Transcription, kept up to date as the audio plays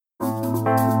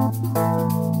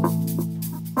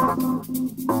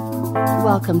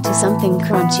Welcome to Something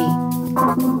Crunchy.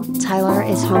 Tyler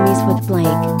is homies with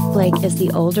Blake. Blake is the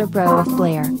older bro of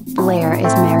Blair. Blair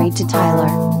is married to Tyler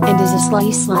and is a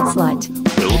slutty slut.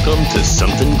 Welcome to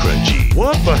Something Crunchy.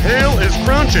 What the hell is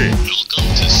crunchy?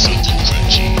 Welcome to Something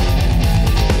Crunchy.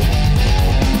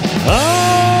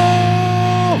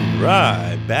 All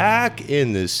right, back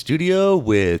in the studio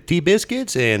with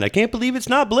T-Biscuits, and I can't believe it's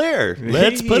not Blair.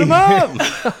 Let's put him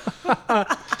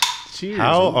up. Cheers.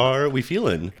 How are we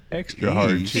feeling? Extra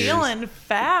hard cheers. Feeling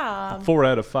fab. 4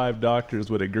 out of 5 doctors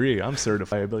would agree. I'm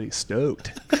certifiably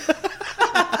stoked.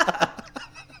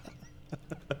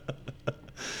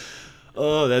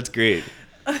 Oh, that's great.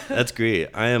 That's great.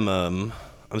 I'm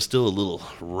still a little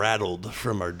rattled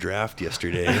from our draft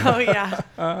yesterday. Oh,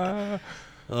 yeah.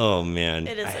 Oh, man.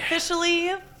 It is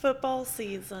officially football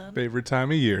season. Favorite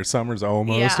time of year. Summer's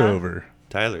almost Yeah. over.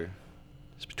 Tyler,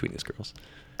 it's between us girls.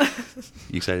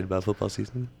 You excited about football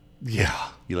season? Yeah.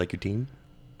 You like your team?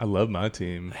 I love my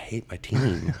team. I hate my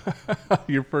team.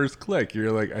 Your first click,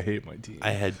 you're like, I hate my team.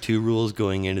 I had 2 rules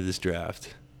going into this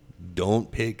draft. Don't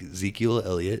pick Ezekiel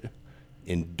Elliott,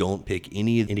 and don't pick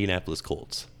any Indianapolis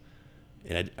Colts.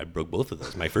 And I broke both of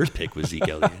those. My first pick was Zeke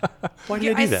Elliott. Why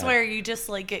did I do I that? swear you just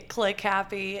like get click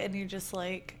happy and you just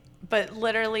like, but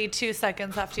literally 2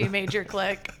 seconds after you made your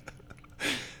click.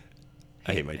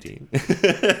 I hate my team.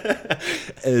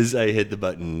 As I hit the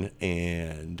button,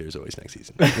 and there's always next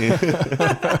season.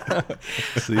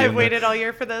 I've waited all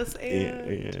year for this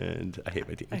and And I hate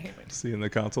my team. I hate my team. See you in the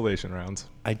consolation rounds.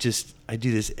 I do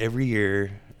this every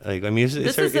year. Like, I mean,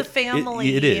 This is a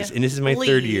family It is, and this is my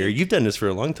third year. league. You've done this for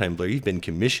a long time, Blair. You've been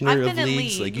commissioner I've of been in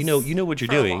leagues. Like, leagues you know what you're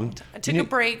for a long doing. time. I took a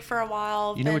break for a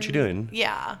while. You know what you're doing.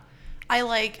 Yeah. I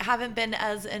like haven't been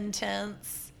as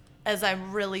intense as I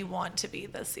really want to be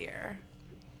this year.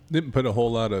 Didn't put a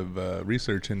whole lot of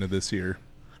research into this year.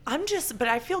 But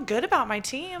I feel good about my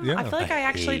team. Yeah. I feel like I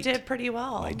actually hate did pretty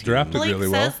well. my team. Drafted Blake really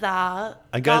well. says that.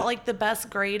 I got got- like the best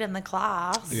grade in the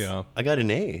class. Yeah. I got an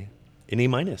A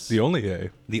minus. The only A.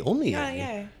 The only Yeah, A.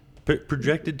 yeah.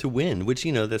 Projected to win, which,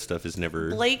 that stuff is never.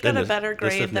 Blake that got a does- better that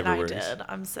grade stuff than never I works. did.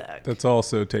 I'm sick. That's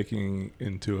also taking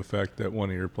into effect that one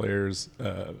of your players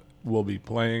will be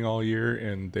playing all year,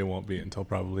 and they won't be until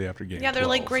probably after game Yeah, they're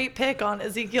like 12. great pick on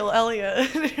Ezekiel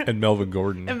Elliott And Melvin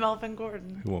Gordon, and Melvin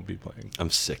Gordon. who won't be playing. I'm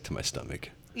sick to my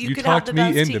stomach. You could have talked the me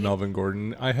best into team. Melvin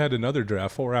Gordon. I had another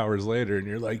draft 4 hours later, and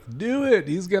you're like, do it.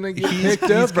 He's going to get picked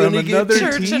he's up from gonna get another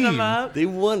Churching team. him up. They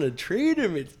want to trade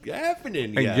him. It's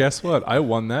happening. And guess what? I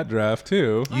won that draft,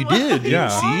 too. You did. Yeah.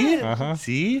 See? Uh-huh.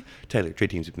 See? Tyler, trade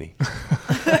teams with me.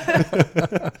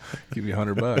 Give me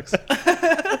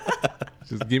 $100.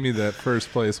 Just give me that first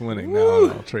place winning now,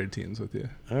 and I'll trade teams with you.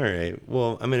 All right.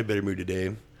 Well, I'm in a better mood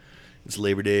today. It's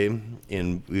Labor Day,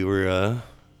 and we were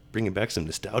bringing back some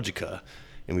nostalgia.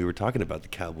 And we were talking about the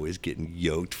Cowboys getting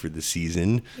yoked for the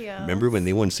season. Yes. Remember when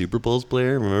they won Super Bowls,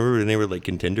 Blair? Remember when they were like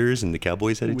contenders and the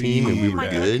Cowboys had a team and we Oh were my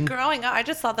God. good? Growing up, I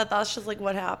just thought that that's just like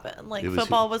what happened. Like It was-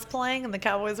 football was playing and the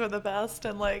Cowboys were the best,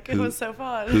 and like it was so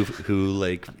fun. Who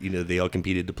like, they all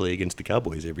competed to play against the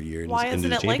Cowboys every year. Why in isn't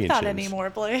the it like that championships. anymore,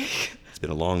 Blake? It's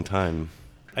been a long time.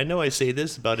 I know I say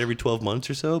this about every 12 months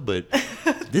or so, but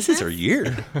this is our year.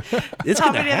 It's How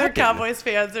gonna many happen. other Cowboys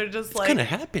fans are just It's like, gonna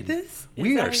happen. This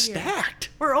We is are our year. stacked.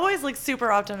 We're always like super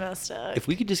optimistic. If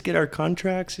we could just get our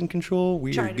contracts in control,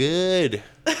 we Try are to. good.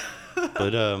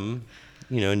 But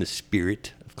in the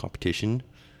spirit of competition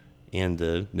and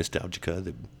the nostalgia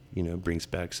that brings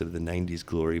back some of the '90s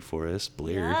glory for us,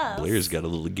 Yes. Blair's got a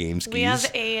little game skis. We have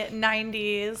a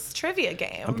 90s trivia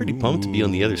game. I'm pretty pumped to be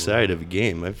on the other side of a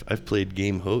game. I've played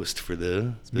game host for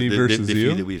the me versus few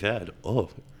you? that we've had. Oh,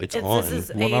 it's on. This is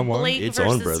a One-on-one? Blake It's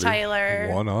versus on, brother. Tyler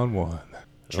One-on-one.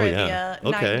 trivia, Oh,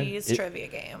 yeah. Okay. 90s trivia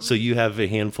game. So you have a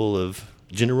handful of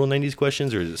general '90s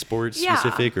questions, or is it sports Yeah.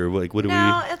 specific, or like what do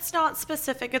No, it's not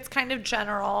specific. It's kind of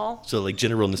general. So like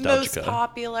general Most nostalgia.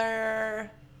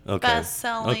 popular, Okay.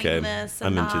 best-selling Okay. this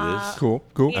I'm and into that. this. Cool.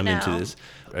 You I'm into know. this.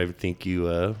 I think you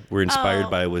were inspired Oh.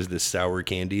 by was this sour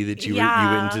candy that you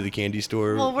Yeah. went into the candy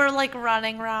store. Well, we're like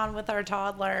running around with our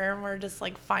toddler, and we're just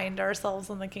like find ourselves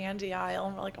in the candy aisle,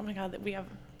 and we're like, oh my God, we have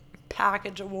a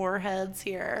package of warheads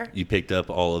here. You picked up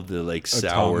all of the like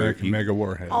sour. Atomic Mega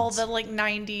Warheads. All the like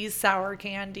 90s sour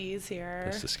candies here.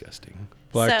 That's disgusting.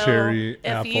 Black So, cherry, if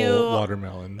apple, you-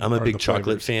 watermelon. I'm a are big the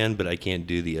chocolate flavors. fan, but I can't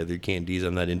do the other candies.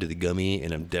 I'm not into the gummy,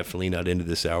 and I'm definitely not into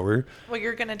the sour. Well,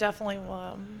 you're gonna definitely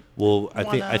Well, I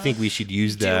Wanna think we should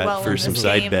use do that well for in some this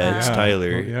side game, bets, then.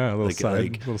 Tyler. Yeah, a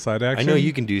little side I action. know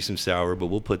you can do some sour, but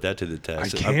we'll put that to the I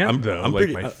test. can't though. I'm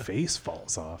like pretty- my face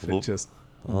falls off. Well, It just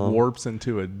warps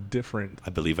into a different. I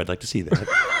believe I'd like to see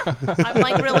that. I'm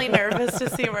like really nervous to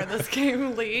see where this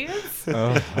game leads.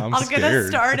 I'm I'm scared. gonna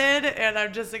start it, and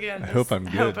I'm just again hope I'm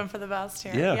good. hoping for the best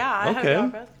here. Yeah. I okay.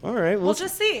 hope you're good. All right. We'll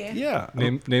just see. Yeah.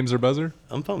 Names or buzzer?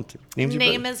 I'm pumped. Name's your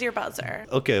Name buzzer. is your buzzer.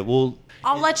 Okay. Well,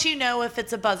 I'll let you know if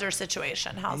it's a buzzer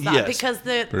situation. How's that? Yes. Because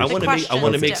the I want to question make. I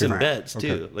want to is make some different. bets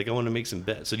too. Okay. Like I want to make some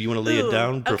bets. So do you want to lay it Ooh,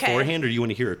 down okay. beforehand, or do you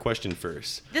want to hear a question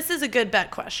first? This is a good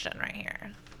bet question right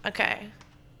here. Okay.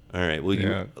 All right. Well,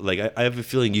 Yeah. I have a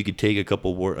feeling you could take a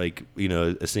couple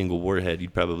a single warhead.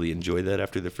 You'd probably enjoy that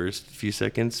after the first few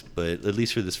seconds. But at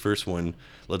least for this first one,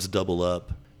 let's double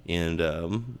up. And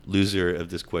loser of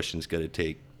this question's got to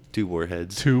take 2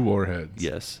 warheads. 2 warheads.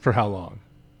 Yes. For how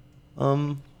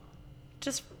long?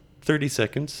 Just 30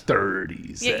 seconds. 30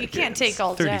 seconds. yeah, you can't take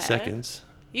all 30 day. seconds.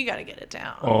 You got to get it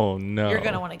down. Oh, no. You're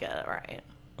gonna want to get it right.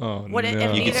 Oh, What if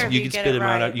no. neither of you can get spit it them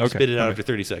out. right? You can Okay, spit it out okay. after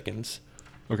 30 seconds.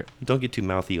 Okay. Don't get too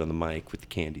mouthy on the mic with the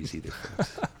candies either.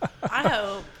 folks. I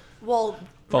hope. Well,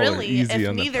 Falling really, easy if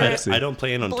on the neither Pepsi. I don't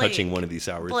plan on Blake, touching one of these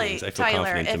sour Blake, things. I feel Tyler,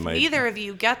 confident if in my. neither of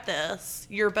you get this,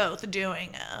 you're both doing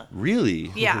it.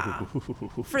 Really? Yeah.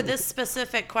 For this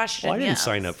specific question. Well, I didn't yes.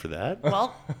 sign up for that.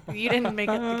 Well, you didn't make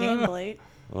it the game, Blake.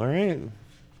 All right.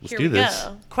 Let's Here do we this.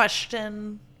 go.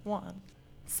 Question 1.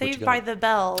 Saved got? by the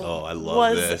Bell Oh, I love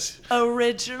was this.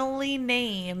 originally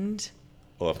named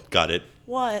Oh, got it.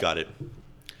 what? Got it.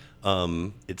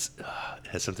 It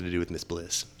has something to do with Miss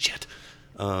Bliss. Shit.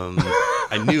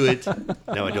 I knew it.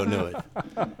 Now I don't know it.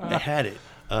 I had it.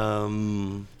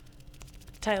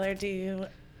 Tyler, do you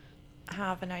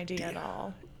have an idea at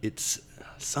all? It's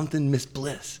something Miss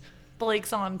Bliss.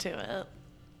 Blake's onto it.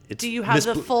 It's Do you have Miss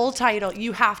the Bl- full title?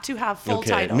 You have to have full Okay,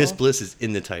 title. Miss Bliss is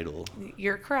in the title.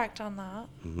 You're correct on that.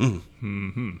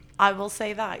 Mm-hmm. I will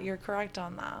say that. You're correct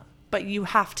on that. But you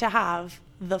have to have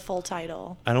the full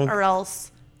title. I don't- Or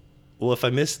else Well, if I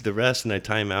miss the rest and I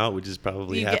time out, which is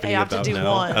probably You happening have to about do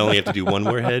now, one. I only have to do one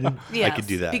warhead. yes, I could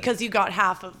do that. because you got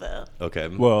half of it. Okay.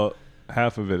 Well,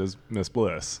 half of it is Miss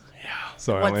Bliss. Yeah.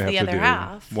 So I What's only have the to other do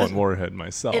half? 1 warhead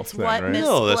myself. It's then, what right? Miss-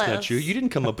 no, that's not Bliss. true. You didn't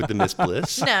come up with the Miss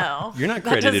Bliss. No. You're not that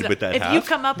credited doesn't- with that if half. you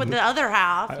come up with the other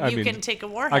half, I you mean, can take a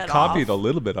warhead I copied a off.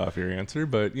 little bit off your answer,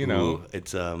 but you know, Ooh,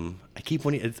 it's I keep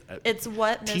wanting. It's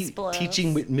what Miss Bliss.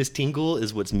 Teaching with Miss Tingle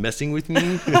is what's messing with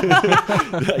me.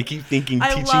 I keep thinking I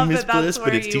teaching love Miss that that's Bliss, but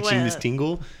where it's you teaching Miss went.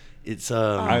 Tingle. It's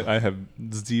I have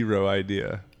 0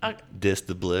 idea. Dis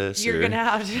the Bliss. You're or gonna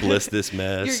have to Bliss this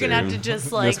mess. You're gonna or have to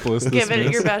just like Bliss, give it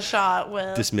dismiss. your best shot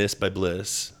with Dismissed by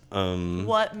Bliss.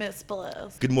 what Miss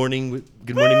Bliss. Good morning, Miss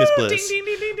Woo! Bliss. Ding,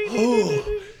 ding, ding, ding, ding, ding, ding,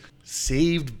 ding.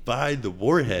 Saved by the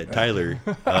warhead, Tyler.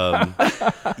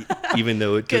 Even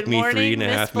though it took Good me morning, 3.5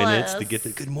 Miss minutes to Bliss. get the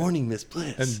good morning, Miss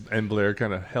Bliss. And Blair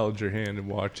kind of held your hand and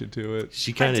walked you to it.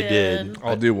 She kind of did. did.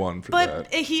 I'll do 1 for But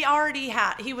that. he already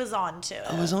had. He was on to it.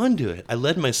 I was onto it. I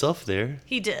led myself there.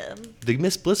 He did. The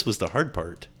Miss Bliss was the hard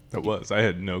part. It was. I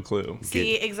had no clue.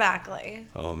 See, exactly.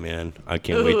 Oh man, I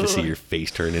can't wait to see Ooh. your face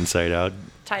turn inside out.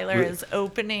 Tyler is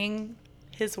opening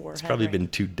his warhead. It's probably right been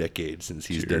 2 decades since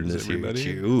he's done Cheers, this here.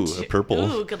 everybody. Ooh, a purple.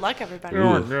 Ooh, good luck, everybody.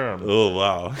 Oh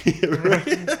wow.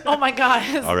 Oh my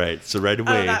God. All right, so right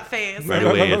away, that face.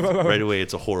 right away,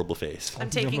 it's a horrible face. I'm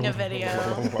taking a video.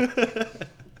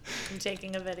 I'm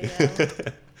taking a video.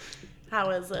 How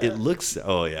is it? It looks.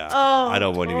 Oh yeah. Oh. I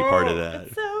don't want to be part of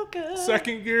that. so good.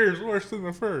 Second gear is worse than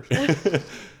the first.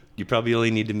 You probably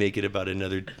only need to make it about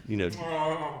another,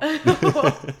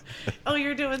 Oh,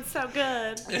 you're doing so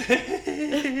good.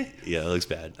 Yeah, it looks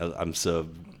bad. I'm so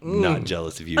not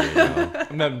jealous of you right now.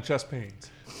 I'm having chest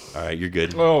pains. All right, you're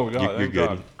good. Oh, God, you're thank good.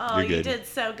 God. Oh, You're you good. did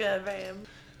so good, babe.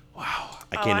 I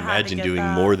I can't had to imagine get doing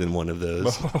that. more than one of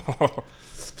those.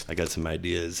 I got some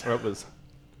ideas. That was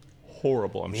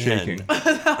horrible. I'm Man, shaking.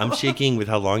 I'm shaking with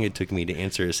how long it took me to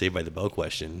answer a Saved by the Bell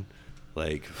question.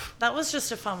 Like, That was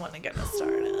just a fun one to get us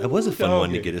started. that was a fun one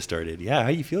to Okay. get us started. Yeah, how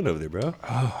you feeling over there, bro?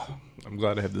 I'm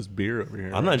glad I have this beer over here.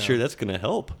 I'm right not now. sure that's gonna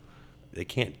help. It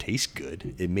can't taste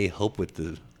good. It may help with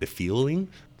the feeling.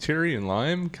 Cherry and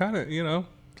lime, kind of,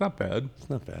 it's not bad. It's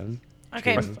not bad.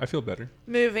 Okay, I feel better.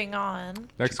 moving on.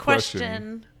 Next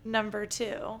question number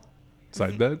 2.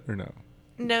 Side bet or no?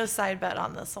 No side bet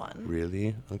on this one.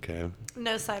 Really? Okay.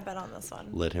 No side bet on this one.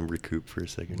 Let him recoup for a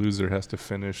second. Loser has to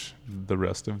finish the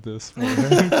rest of this.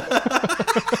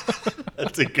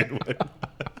 That's a good one.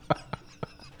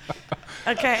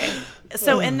 Okay,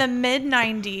 so in the mid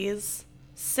 90s,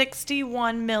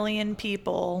 61 million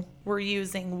people were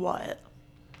using what?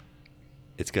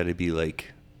 It's got to be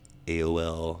like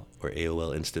AOL or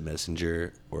AOL Instant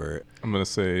Messenger or I'm gonna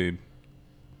say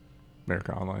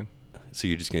America Online. So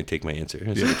you're just gonna take my answer.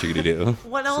 That's what you're gonna do.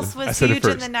 What else was said it huge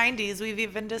in first. the 90s? We've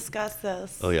even discussed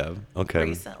this Oh yeah. Okay.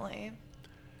 recently.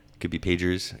 Could be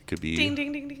pagers. It could be. Ding,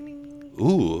 ding, ding, ding, ding.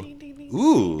 Ooh. Ding, ding, ding,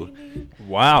 Ooh. ding, ding, ding.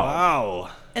 Wow.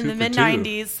 Wow. In the Two for mid two.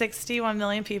 90s, 61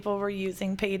 million people were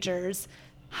using pagers.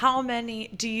 How many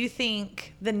do you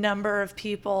think the number of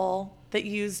people that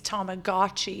used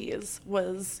Tamagotchis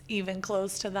was even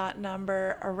close to that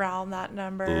number, around that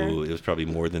number? Ooh, it was probably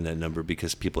more than that number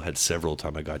because people had several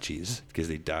Tamagotchis because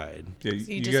they died. Yeah, So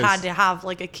you just had to have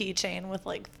like a keychain with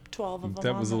like 12 of them.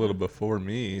 That on was a there. little before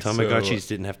me. Tamagotchis so-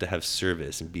 didn't have to have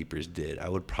service, and beepers did. I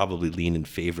would probably lean in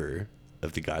favor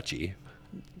of the Gotchi.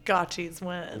 Gotchis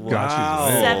win.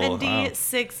 Gotchis win.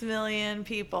 76 million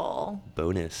people.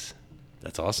 Bonus.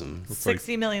 That's awesome.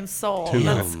 60 million sold. Two,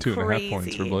 That's 2.5 crazy.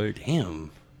 points for Blake. Damn.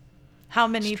 How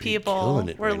many Straight people killing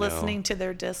it were right now. listening to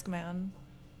their Discman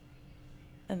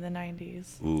in the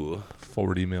 90s? Ooh.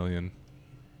 40 million.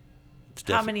 It's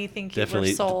How many think you were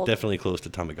definitely sold? definitely close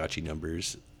to Tamagotchi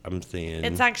numbers. I'm saying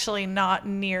It's actually not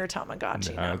near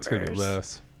Tamagotchi Nah, numbers. it's gonna be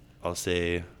less. I'll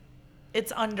say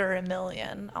It's under a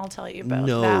million. I'll tell you about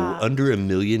no, that. under a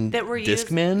million that were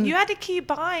Discmen. used. You had to keep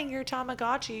buying your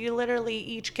Tamagotchi. You literally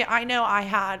each. I know I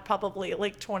had probably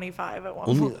like 25 at one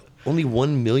only point. only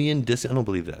 1 million disc. I don't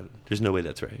believe that. There's no way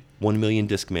that's right. 1 million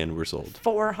Discmen were sold.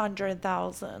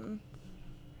 400,000.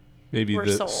 Maybe Were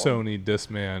the sold. Sony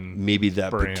Discman. Maybe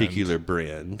that brand. particular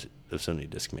brand of Sony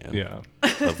Discman. Yeah.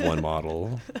 Of one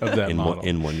model. Of that in model.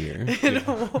 in 1 year. On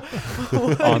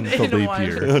the In leap one.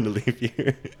 year. On the leap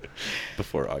year.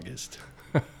 Before August.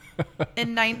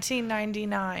 In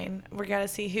 1999, we're gonna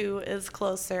see who is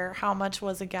closer. How much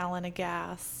was a gallon of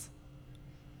gas?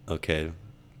 Okay.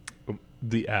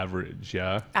 The average,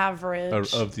 yeah.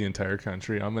 Average. Of the entire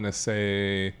country. I'm gonna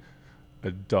say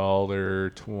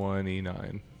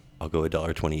 $1.29. I'll go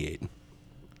 $1.28.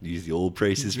 Use the old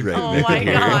prices right. Oh man. my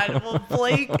God! Well,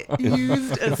 Blake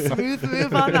used a smooth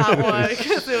move on that one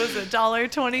because it was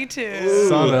 $1.22.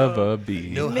 Son of a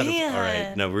bee. Know how to- Man. all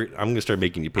right, now I'm gonna start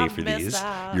making you pay I for missed these.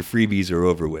 that. Your freebies are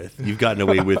over with. You've gotten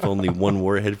away with only one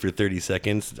warhead for 30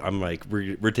 seconds. I'm like,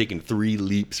 we're taking 3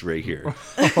 leaps right here.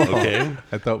 Okay?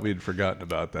 I thought we'd forgotten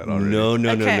about that already. No.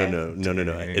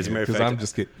 Okay. As a matter of Because fact, I'm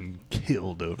just getting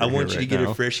killed over I here want you to right get now.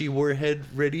 a freshie warhead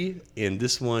ready, and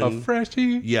this one, A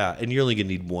freshie? yeah, and you're only gonna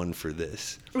need 1 for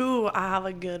this. Ooh, I have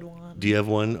a good one. Do you have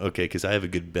one? Okay, because I have a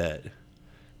good bet.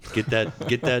 Get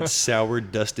that sour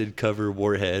dusted cover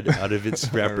warhead out of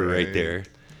its wrapper right right. there,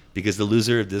 because the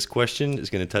loser of this question is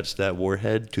going to touch that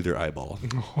warhead to their eyeball.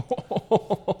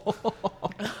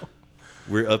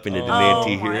 We're up in a Oh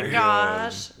ante my here.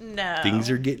 gosh, no. Things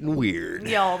are getting weird.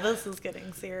 Y'all, this is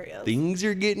getting serious. Things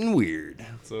are getting weird.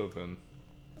 It's open.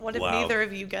 What if Wow. neither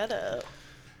of you get it?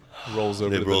 Rolls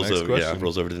over It to rolls the next over. question. Yeah,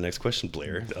 rolls over to the next question,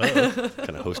 Blair. What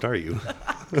kind of host are you?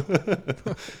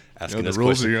 Asking the us rules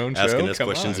questions, of your own asking show? us Come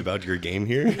questions on. about your game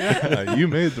here. You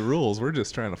made the rules. We're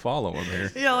just trying to follow them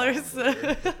here. Y'all are so...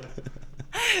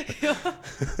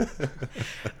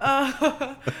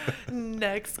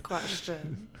 Next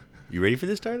question. You ready for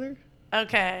this, Tyler?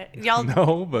 Okay, y'all.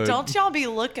 No, but Don't y'all be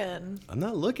looking. I'm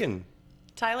not looking.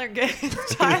 Tyler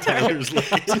Tyler's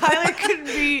looking. Tyler could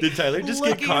be. Did Tyler just get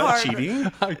looking caught harder.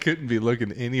 cheating? I couldn't be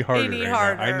looking any harder Any right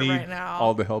harder now. I need right now.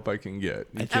 all the help I can get.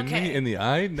 You kidding Okay. me? In the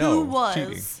eye? No. Who was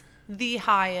cheating. the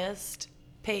highest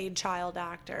paid child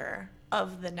actor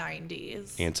of the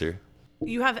 90s? Answer.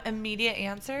 You have immediate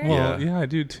answer? Well, Yeah. yeah, I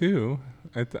do too.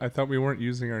 I thought we weren't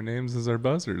using our names as our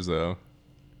buzzers, though.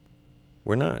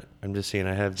 We're not. I'm just saying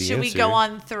I have the Should answer. we go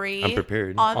on 3? I'm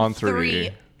prepared. On three,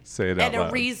 say it out in a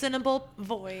loud. reasonable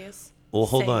voice. Well,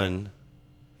 hold Say it. on.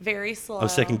 Very slow. I'm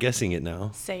second guessing it now.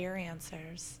 Say your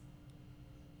answers.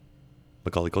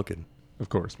 Macaulay Culkin. Of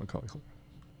course, Macaulay Culkin.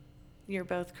 You're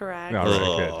both correct. All right,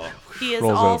 Oh. good. He is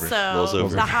Rolls over. Rolls also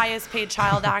over. the highest paid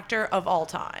child actor of all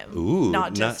time. Ooh,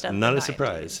 not just of not the a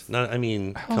surprise. 90s. Not. I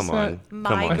mean, How's come on, that? come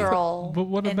My on. Girl But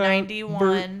what in about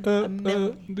 91,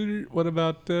 what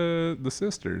about the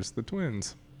sisters, the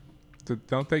twins?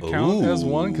 Don't they count as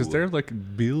one? Because Ooh. they're like That's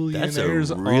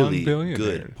billionaires a really on billionaires.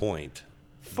 good point.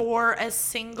 for a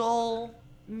single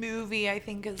movie, I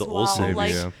think as The well. Olsen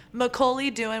Like movies.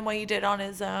 Macaulay doing what he did on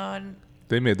his own.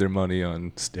 They made their money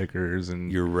on stickers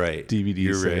and You're right. DVD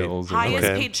You're right. sales. And Highest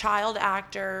Okay. paid child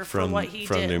actor for From- what he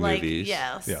from did. their Like movies.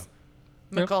 yes. Yeah.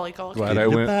 Macaulay Culkin. Glad I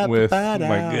went with my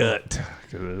gut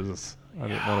because I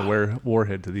didn't want to wear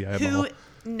Warhead to the eyeball. Who?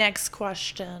 Next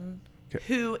question. 'Kay.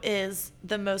 Who is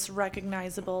the most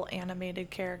recognizable animated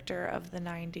character of the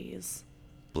 90s?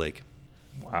 Blake.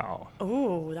 Wow.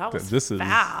 Oh, that was This is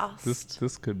fast.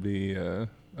 this could be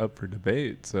up for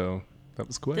debate. So That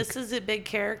was quick. This is a big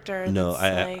character. No,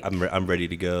 that's I'm ready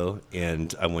to go,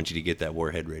 and I want you to get that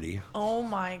warhead ready. Oh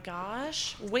my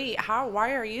gosh! Wait,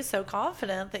 why are you so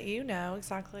confident that you know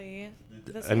exactly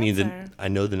this I mean, answer? I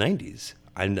know the '90s.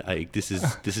 This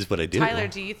is what I do. Tyler,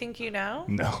 do you think you know?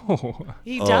 No.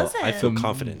 He Oh, doesn't. I feel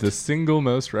confident. The single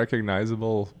most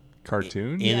recognizable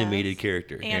cartoon? Animated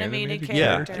character. Animated Animated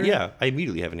character. Yeah. I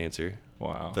immediately have an answer,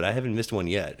 Wow. but I haven't missed one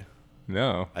yet.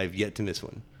 No. I've yet to miss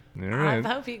one. All I right.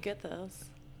 hope you get this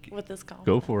with this confidence.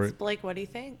 Go for it. Blake, what do you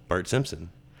think? Bart Simpson.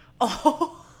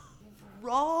 Oh,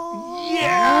 wrong.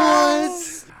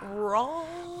 Yes.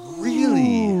 Wrong.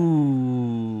 Really?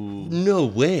 Ooh. No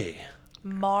way.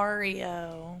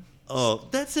 Mario. Oh,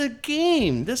 that's a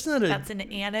game. That's not a. That's an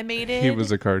animated He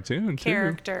was a cartoon, too.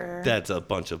 character. That's a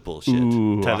bunch of bullshit.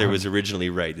 Ooh. Tyler was originally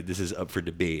right. This is up for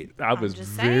debate. I was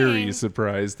just very saying,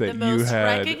 surprised the that you most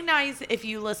had. if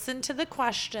you listen to the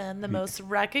question, the most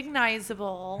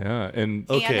recognizable Yeah, and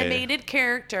Okay. animated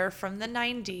character from the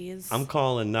 90s. I'm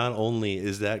calling. Not only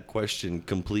is that question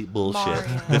complete bullshit,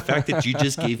 Mario. the fact that you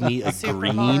just gave me a Super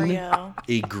green, Mario.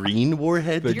 a green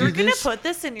warhead. To You're do gonna this? put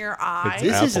this in your eye.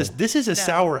 This is a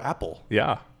sour apple.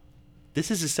 yeah.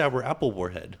 This is a sour apple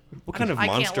warhead. What kind of I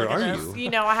can't monster look at are this. you? You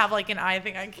know, I have like an eye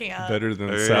thing I can't. Better than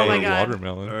All right. sour Oh my God.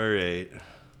 watermelon. All right.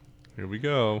 Here we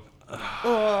go.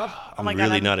 Oh I'm my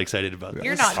really God, not excited about this.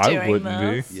 You're not I doing wouldn't be.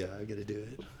 this. Yeah, I gotta do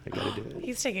it. I gotta do it.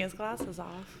 He's taking his glasses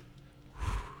off. I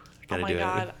Oh gotta my do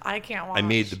God, it. I can't watch. I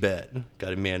made the bet.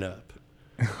 Gotta man up.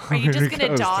 Are you Here just it gonna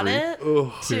goes, dot 3. it?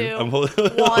 I'm Two,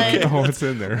 holding. one. Oh, it's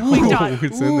in there. my God. Oh,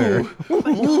 it's in there.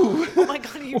 Oh my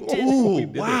God, you did Ooh, it.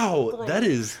 wow, that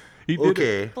is He did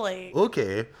okay. Blake.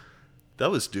 Okay,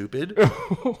 that was stupid.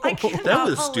 I cannot That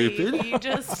was believe stupid. you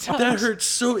just That touched- hurts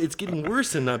so. It's getting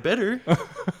worse and not better.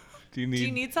 Do you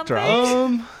need something?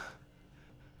 drops?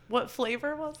 What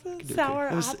flavor was it? Sour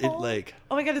It was- it, apple? like-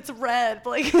 Oh my God, it's red.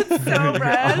 Blake, it's so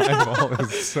red. Eyeball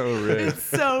is so red. It's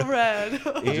so red.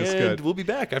 just And got- we'll be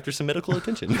back after some medical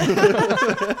attention.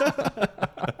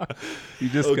 You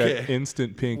just Okay. got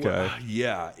instant pink eye.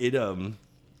 Yeah,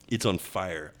 it's on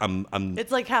fire. I'm.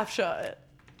 It's like half shut.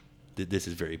 This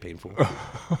is very painful.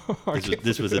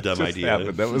 This was a dumb just idea.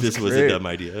 happened. That was This was a great. dumb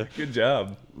idea. Good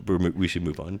job. We should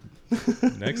move on.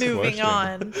 Next Moving question.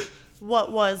 on.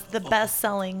 What was the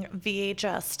best-selling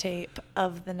VHS tape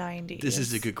of the 90s? This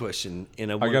is a good question,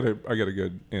 and I got a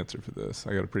good answer for this.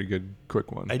 I got a pretty good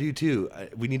quick one. I do too.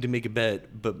 We need to make a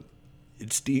bet, but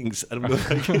it stings. I don't know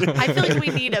if I can. I feel like we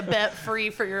need a bet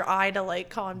free for your eye to like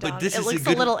calm But down. this It is a looks a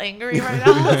good- little angry right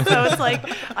now, so it's like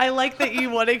I like that you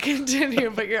want to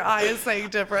continue, but your eye is saying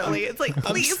differently. It's like,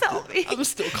 please help me. I'm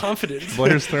still confident.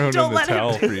 Blair's throwing Don't in the let him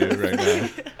towel do for you right now.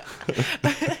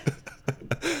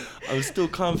 I'm still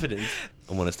confident.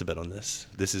 I want us to bet on this.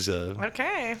 This is a.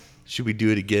 Okay. Should we do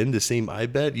it again? The same I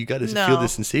bet. You got to No. feel the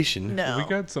sensation. No. We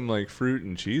got some like fruit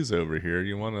and cheese over here.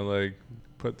 You want to like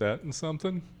put that in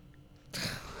something?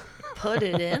 Put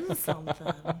it in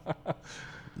something.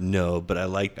 No, but I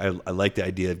like the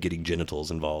idea of getting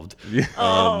genitals involved. Yeah.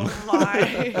 Oh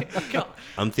my God.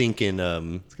 I'm thinking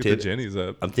Let's get the Jennies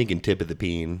up. I'm thinking tip of the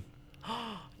peen.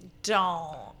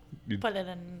 Don't You- put it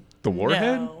in The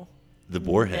warhead? No. The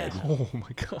warhead. Oh my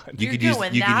god. You You're could use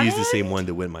going you could that use the same end? one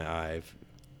that went my eye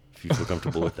if you feel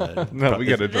comfortable with that. No, we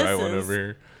got a This dry one is- over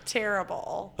here.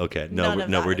 Terrible. Okay, None no, of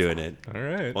no, that we're is doing on. it All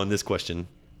right. on this question.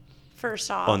 First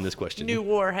off, On this question. new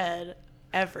warhead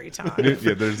every time.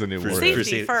 Yeah, there's a new word.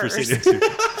 Safety first.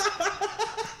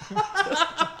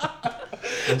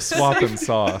 We'll swap in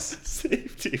sauce.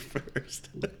 Safety first.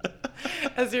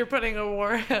 As you're putting a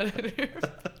warhead in your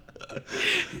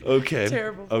Okay.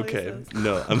 Terrible Okay. places.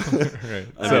 No, I'm Right.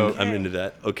 I'm, So, I'm into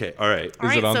that. Okay. All right. All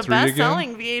Is right, it on so 3 again?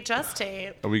 best-selling VHS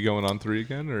tape. are we going on 3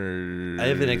 again, or I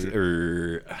have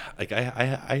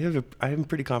I'm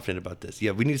pretty confident about this.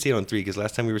 Yeah, we need to say it on 3 because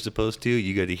last time we were supposed to,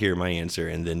 you got to hear my answer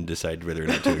and then decide whether or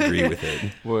not to agree with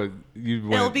it. Well, you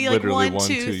went It'll be like literally 1, 2, 1,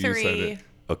 2. You said 3. it.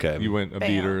 Okay. You went a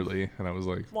beat Bam. early, and I was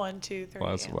like, 1, 2, 3. well,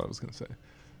 that's what I was gonna say.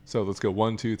 So let's go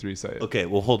 1, 2, 3. Say it. Okay.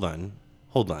 Well, hold on.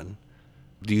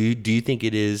 Do you think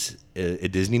it is a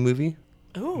Disney movie?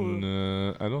 Ooh.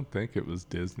 No, I don't think it was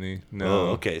Disney. No. Oh,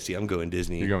 okay. See, I'm going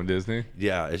Disney. You're going Disney?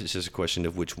 Yeah, it's just a question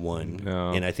of which one.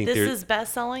 No. And I think This there is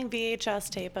best-selling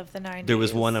VHS tape of the 90s. there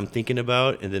was one I'm thinking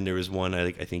about, and then there was one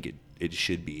I think it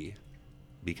should be,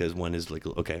 because one is like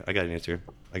okay. I got an answer.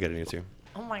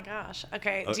 Oh my gosh.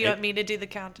 Okay. Oh, Do you and- want me to do the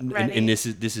count? And, Ready? and this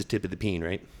is tip of the peen,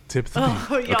 right? Tip of the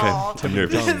Oh, y'all. I'm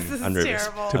nervous. This is I'm nervous.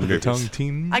 terrible. tip I'm of the nervous. tongue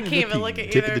team. I can't even look at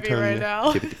Tip either of of the you tongue. right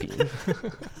now. Tip of the peen.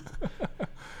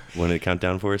 Want to count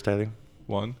down for us, Tyler?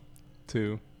 1,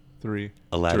 2, 3.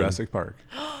 Aladdin. Jurassic Park.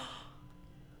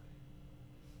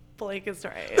 Blake is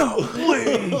right. No,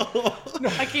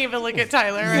 I can't even look at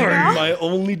Tyler right now. My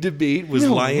only debate was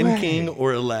Lion King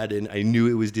or Aladdin. I knew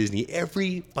it was Disney.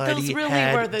 Everybody Those really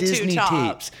had were the two Disney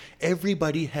tops. tapes.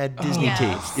 Everybody had Disney Yes.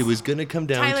 tapes. It was going to come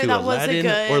down Tyler, to that was a Aladdin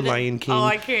good- or Lion King. Oh,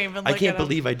 I can't even look I can't at 'em.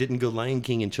 believe I didn't go Lion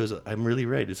King and chose. I'm really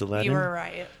right. It's Aladdin. You were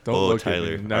right. Don't Oh, look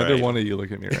Tyler. at me. Neither All right. one of you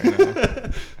look at me right now.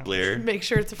 Blair. Make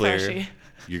sure it's a Blair, freshie.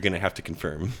 you're going to have to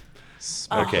confirm.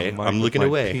 Oh. Okay, Mike I'm with looking my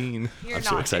away. peen. You're I'm not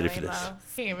so excited doing for this.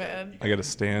 Steven. I got to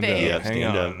stand Babe. Yeah, up. Hang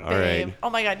stand on. up. All right. Babe.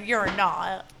 Oh my God, you're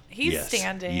not. He's Yes,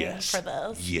 standing yes, for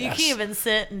this. You yes. can't even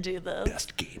sit and do this.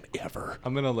 Best game ever.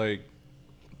 I'm going to like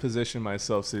position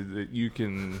myself so that you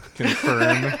can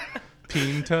confirm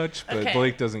peen touch, but Okay.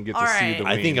 Blake doesn't get to All see right. the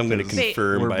I think I'm going to 'cause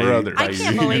confirm we're by, brothers. by I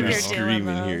can't you believe know. you're doing screaming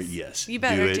this. here. Yes, You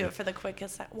better do do it for the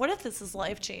quickest. What if this is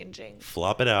life changing?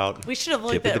 Flop it out. We should have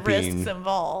Tip looked of at the risks peen.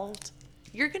 involved.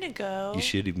 You're gonna go. You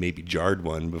should have maybe jarred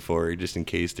one before, just in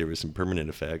case there was some permanent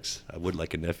effects. I would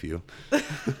like a nephew.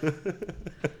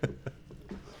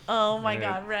 Oh my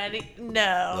God, ready?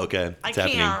 No. Okay, I it's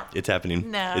happening. can't. It's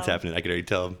happening. No. It's happening. I can already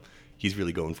tell him. He's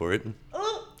really going for it.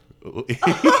 Oh,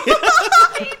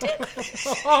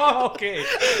 Okay.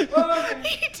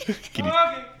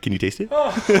 Can you taste it?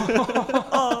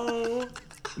 oh.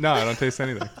 No, I don't taste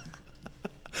anything.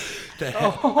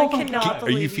 I cannot Are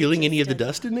believe you feeling any of the did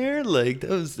dust in there? Like that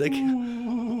was like.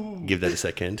 Give that a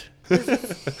second.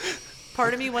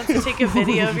 Part of me wants to take a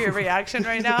video of your reaction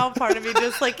right now. Part of me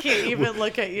just like can't even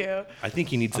look at you. I think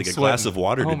he needs like a sweating. glass of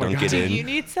water Oh to my dunk God. it Do in. you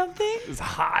need something? It's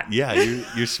hot. Yeah,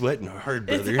 you're sweating hard,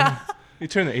 It's brother. You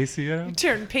turn the AC on?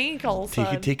 Turn pink all of a Take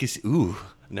sudden. it. Take us. Ooh.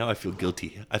 Now I feel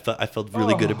guilty. I felt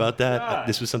really good about that. God.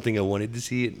 This was something I wanted to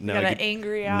see. Now Got I an could,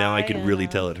 angry Now I eye could and really a-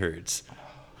 tell it hurts.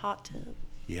 Hot tip.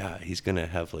 Yeah, he's gonna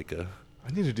have like a.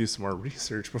 I need to do some more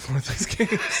research before these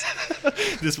games.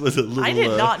 This was a little. I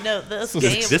did not know this game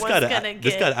This was got gonna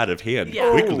this get. got out of hand Yeah.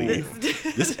 quickly. This-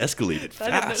 This escalated I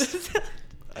didn't fast. know-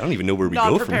 I don't even know where we Not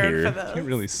go from prepared here. for this. Can't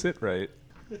really sit right.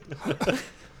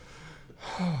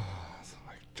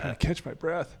 Trying to catch my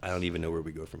breath. I don't even know where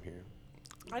we go from here.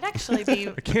 I'd actually be.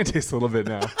 I can taste a little bit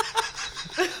now.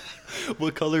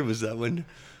 What color was that one?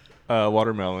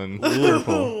 Watermelon.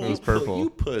 Purple. It was You purple.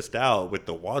 pussed out with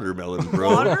the watermelon,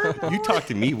 bro. Watermelon? You talk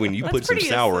to me when you That's put some pretty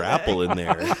sour acidic. apple in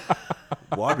there.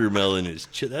 Watermelon is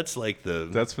that's like the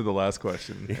That's for the last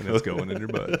question, and it's going in your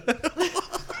butt.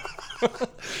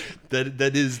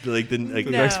 that is like the like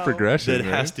The No. next progression. that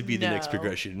has right? to be the next No.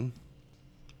 progression.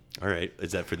 All right,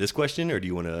 is that for this question, or do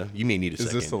you want to? You may need a Is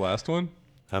second. this the last one?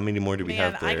 How many more do we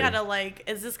Man, have there? I gotta like.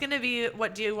 Is this gonna be?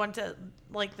 What do you want to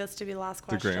like this to be last The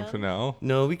question? grand finale?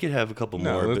 No, we could have a couple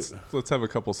No, more. let's but, let's have a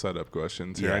couple setup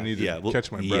questions here. I need to well,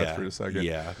 catch my breath yeah, for a second.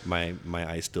 Yeah, my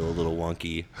eye's still a little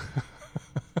wonky.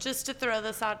 Just to throw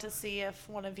this out to see if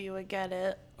one of you would get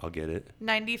it. I'll get it.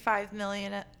 95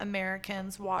 million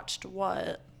Americans watched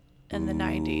what in the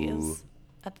 90s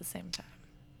at the same time?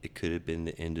 It could have been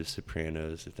the end of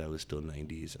Sopranos if that was still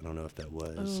 90s. I don't know if that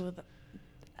was. Ooh,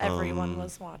 everyone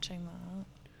was watching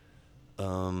that.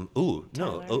 Ooh,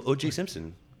 no, Tyler. O.J.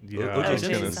 Simpson. Yeah, O.J. I was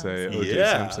O.J. gonna Simpson. say O.J.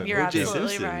 Yeah. Simpson. You're O.J. absolutely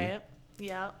Simpson. right.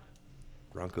 Yeah.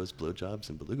 Broncos, blowjobs,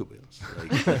 and beluga whales. Like,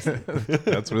 that's,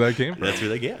 That's where that came from. that's where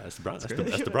they get. That's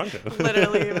the Bronco.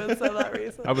 Literally even said that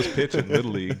recently. I was pitching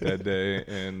Little League that day,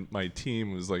 and my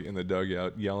team was like in the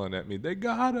dugout yelling at me, "They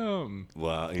got him!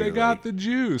 Wow. and They you're got like, the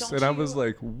juice!" Don't And I you- was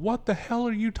like, "What the hell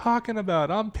are you talking about?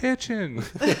 I'm pitching.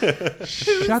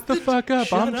 Shut the fuck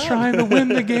up! I'm trying to win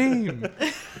the game."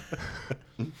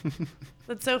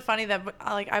 It's so funny that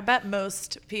like I bet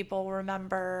most people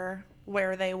remember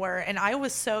where they were, and I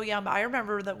was so young. But I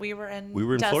remember that we were in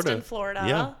Destin, Florida.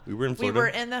 Yeah, we were in Florida. We were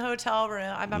in the hotel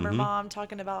room. I remember Mom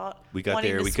talking about We got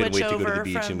wanting there, to we couldn't switch wait to go to the over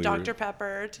beach, from and we were- Dr.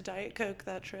 Pepper to Diet Coke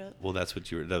that trip. Well, that's what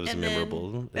that was And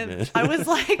memorable. then, I was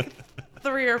like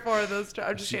 3 or 4 of those.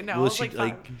 I'm just kidding. No, I well, was she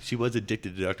like 5. she was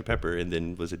addicted to Dr. Pepper, and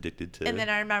then was addicted to. And then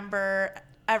I remember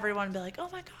everyone be like, "Oh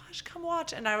my gosh, come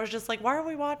watch!" And I was just like, "Why are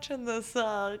we watching this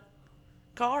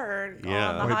car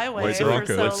Yeah. on the highway White for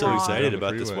Bronco. so What's so long?" excited On the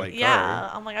about this freeway. white car? Yeah,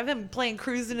 I'm like, I've been playing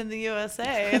Cruising in the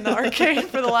USA in the arcade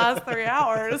for the last 3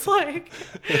 hours. Like,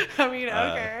 I mean,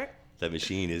 okay, That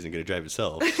machine isn't going to drive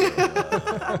itself. So,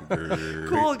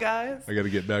 cool guys. I got to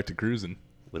get back to cruising.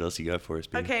 What else you got for us,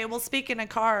 B? Okay, well, speaking of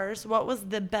cars, what was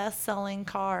the best-selling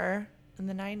car in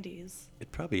the 90s?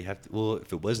 It'd probably have to. Well,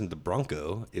 if it wasn't the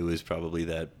Bronco, it was probably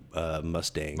that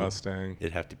Mustang. Mustang.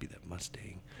 It'd have to be that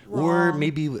Mustang, or Wrong.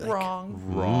 maybe like, Wrong.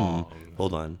 Wrong.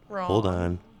 Hold on. Wrong. Hold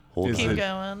on. Hold Is on. Keep it-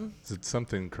 going. Is it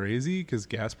something crazy because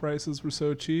gas prices were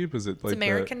so cheap? Is it like It's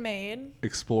American made. the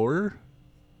Explorer?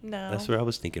 No. That's what I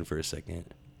was thinking for a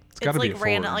second. It's got to be a like Ford.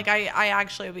 random. Like I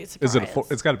actually would be Is surprised. it a Ford?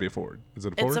 It's got to be a Ford. Is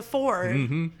it a Ford? It's a Ford.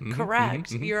 Mm-hmm,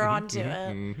 Correct. You're onto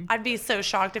it. I'd be so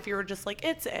shocked if you were just like,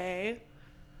 it's a.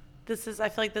 I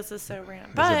feel like this is so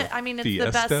random. But a I mean, it's the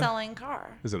Fiesta? best-selling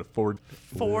car. Is it a Ford?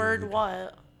 Ford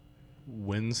what?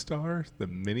 Windstar, the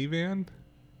minivan.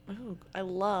 Ooh, I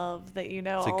love that you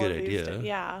know It's a all good of these idea.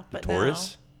 Yeah, but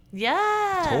Taurus? No.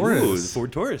 Yes. Taurus. Ooh, the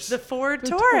Ford Taurus. The Ford The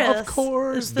Taurus. of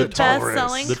course, is the, the Taurus.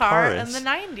 best-selling The car Taurus. in the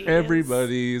 90s.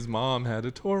 Everybody's mom had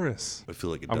a Taurus. I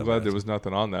feel like a I'm glad dumbass. there was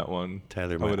nothing on that one.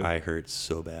 Tyler, I my would've- eye hurts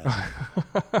so bad.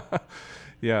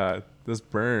 Yeah, this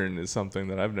burn is something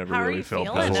that I've never How are really you felt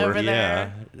feeling before. over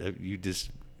yeah, there? you just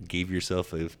gave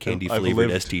yourself a candy I've flavored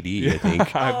lived- STD. I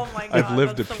think. Oh my god, I've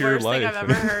lived that's a the pure worst life. thing I've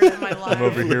ever heard in my life. I'm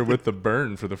over here with the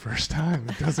burn for the first time.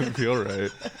 It doesn't feel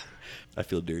right. I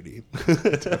feel dirty.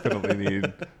 Definitely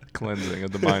need cleansing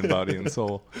of the mind, body, and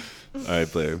soul. All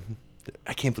right, Blair.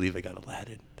 I can't believe I got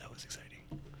Aladdin. That was exciting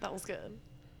That was good.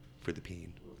 for the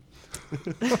peen.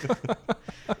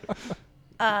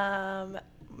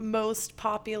 Most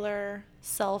popular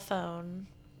cell phone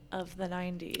of the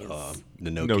 90s. The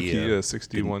Nokia. Nokia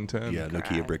 6110. Yeah,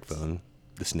 Nokia brick Correct. phone.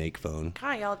 The snake phone.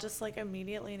 God, y'all just like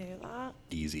immediately knew that.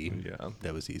 Easy. Yeah.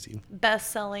 That was easy.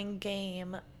 Best-selling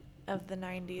game of the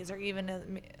 90s, or even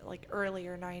in, like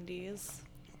earlier 90s.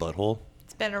 Butthole.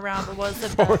 It's been around, but was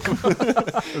it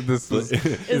best? This is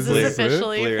Is Blair, this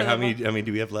officially Blair, for how the many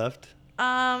do we have left?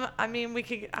 I mean, we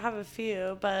could have a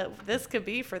few, but this could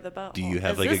be for the butthole. Do you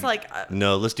have Is like this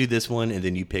No, let's do this one and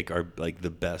then you pick our like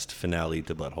the best finale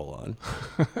to Butthole on.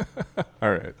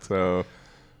 All right. So,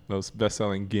 most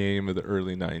best-selling game of the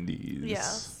early 90s.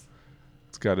 Yes.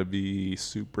 It's got to be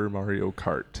Super Mario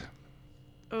Kart.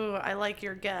 Ooh, I like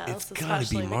your guess. It's gotta be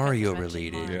especially because Mario you mentioned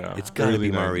related. Mario. Yeah. It's gotta Early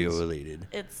be Mario 90s. related.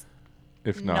 It's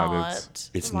If not,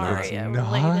 It's Mario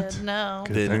not. related. No.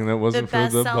 Good Then- thing that The wasn't for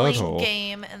the best-selling butthole.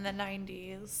 game in the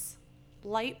 90s.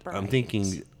 Light Bright. I'm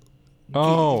thinking.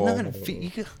 Oh. You're not gonna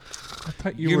fi- I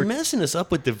thought you You're were. messing us up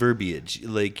with the verbiage.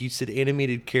 Like you said,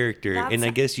 animated character, and I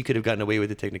That's- guess you could have gotten away with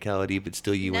the technicality, but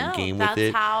still you went game that's with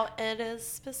it. how it is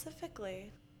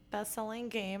specifically. Best-selling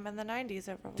game in the 90s.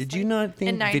 Everyone was Did you like- not think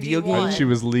in video 91. games- She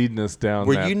was leading us down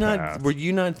Were that you not? path. Were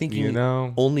you not thinking? You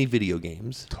know? only video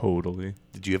games. Totally.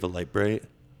 Did you have a Light Bright?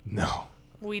 No.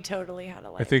 We totally had a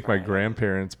Light I think my Bright.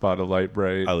 grandparents bought a Light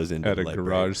Bright I was into at the a Light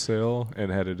garage Bright. sale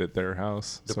and had it at their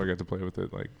house, so I got to play with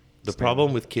it. Like The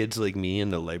problem with kids like me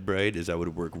and the Light Bright is I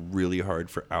would work really hard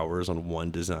for hours on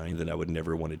one design, then I would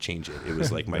never want to change it. It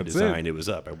was like my That's design. it. It was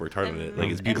up. I worked hard on it. Like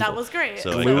it's And beautiful. that was great.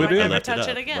 So So like, Glue I it would in. never left it touch up.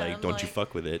 it again. Like, don't you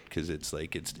fuck with it because it's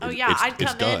like it's. Oh it's, yeah, it's, I'd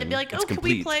it's come done. in and be like, It's "Oh, can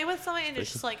we complete." play with something?" And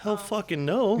it's just like, Hell, oh, fucking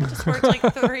no. just worked like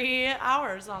 3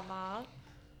 hours on that.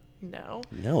 No.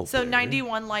 No. So Blair.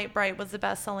 91 Light Bright was the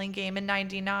best-selling game, and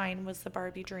 99 was the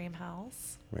Barbie Dream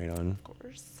House, Right on. of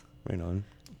course. Right on.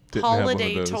 Didn't have one of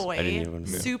Holiday those. toy, I didn't even know.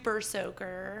 Super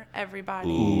Soaker. Everybody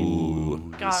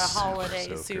Ooh. got a Super holiday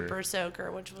Soaker. Super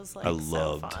Soaker, which was like I so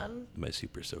loved fun. my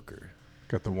Super Soaker.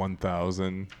 Got the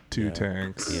 1,000, two Yeah.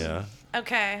 tanks. Yeah.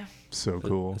 Okay. So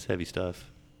cool. It's heavy stuff.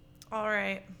 All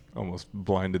right. Almost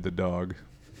blinded the dog.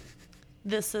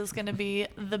 This is going to be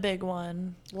the big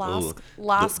one. Ooh,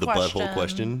 Last the question. butthole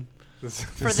question.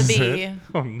 For the bee.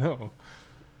 Oh no.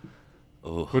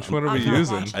 Oh, Which one are we I'm not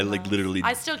using? watching I like this. literally.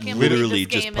 I still can't literally believe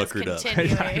this just game is puckered up.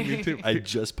 continuing. Me too. I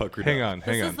just puckered Hang up. on,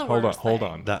 hang This on. is the Hold on, worst hold thing.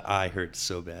 on. That eye hurt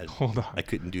so bad. Hold on. I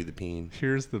couldn't do the peen.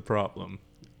 Here's the problem.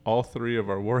 All 3 of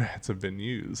our warheads have been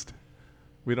used.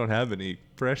 We don't have any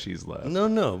freshies left.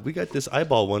 No. We got this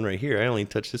eyeball one right here. I only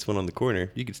touched this one on the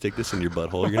corner. You could stick this in your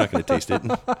butthole. You're not going to taste it.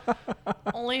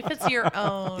 Only if it's your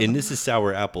own. And this is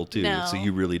sour apple too, No. so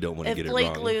you really don't want to If get it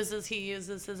Blake wrong. loses, he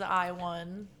uses his I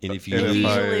one. And if you And if lose,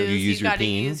 I- you use your gotta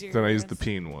peen. use your Then I use the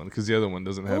peen one because the other one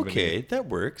doesn't have Okay, any. that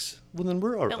works. Well, then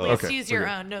we're all At least Okay, use your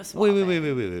okay. own. No swapping.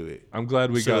 Wait. I'm glad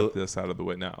we So- got this out of the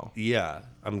way now. Yeah,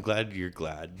 I'm glad you're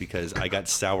glad because I got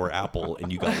sour apple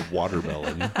and you got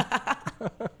watermelon.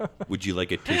 Would you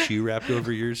like a tissue wrapped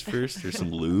over yours first or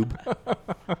some lube?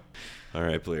 All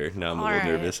right, Blair. Now I'm a All little right.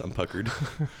 nervous. I'm puckered.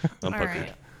 I'm All puckered.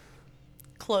 right.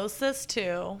 Closest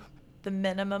to the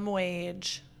minimum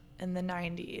wage in the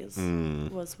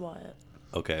 90s was what?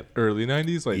 Okay. Early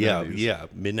 90s, late 90s. Yeah.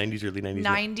 Mid 90s, early 90s.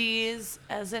 90s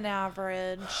as an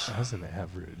average. As an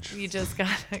average. You just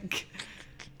got to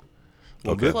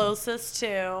Okay. closest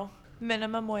to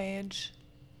minimum wage.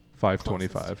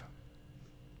 525.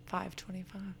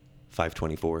 525.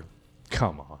 524.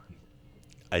 Come on.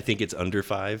 I think it's under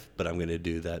 5, but I'm gonna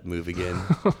do that move again.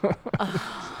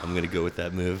 I'm gonna go with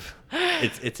that move.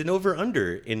 It's an over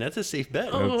under, and that's a safe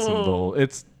bet. That's some bull.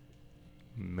 It's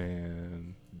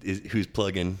man. Who's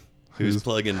plugging? Who's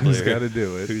plugging Blair? Who's got to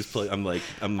do it? Who's plug? I'm I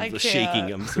can't.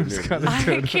 shaking. I'm so nervous.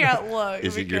 I can't look.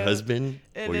 Is it your because husband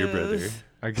it or your brother? is.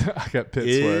 I got pit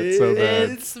sweat so bad.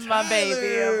 It's my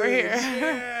baby over here.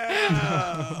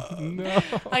 No.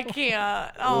 I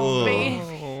can't. Oh,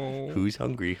 me. Who's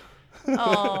hungry?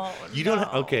 Oh, You don't. no,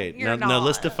 Okay, you're now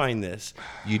let's not. define this.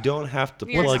 You don't have to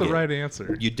You're plug What's the it. right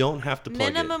answer? You don't have to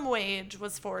plug Minimum wage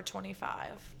was $4.25.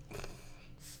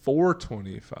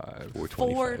 $4.25. it.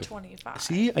 $4.25.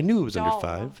 See, I knew it was under Dollar.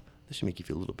 5. This should make you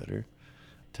feel a little better,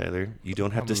 Tyler. You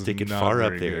don't have That to was stick it not far up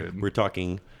very there. good. We're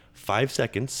talking 5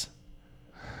 seconds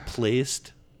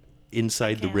placed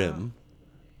inside the can't. rim.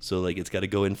 So like it's got to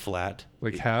go in flat.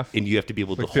 Like half? and you have to be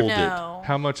able to Like hold it. No.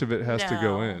 How much of it has to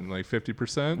go No. in? Like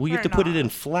 50%? Well, you have to We're put it in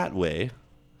not. flat way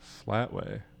Flat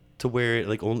way. to where it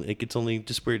like only it gets only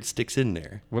just where it sticks in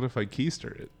there. What if I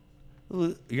keister it?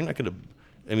 Well, you're not gonna.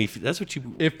 I mean, if that's what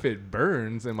you. If it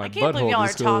burns and my I can't believe butthole y'all are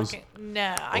just goes, talking.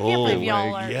 No, I can't believe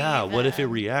y'all are. yeah. What if it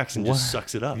even. reacts and just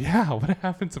sucks it up? yeah, what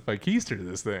happens if I keister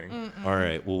this thing? All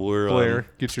right. Well, we're Blair,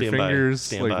 get your stand by. fingers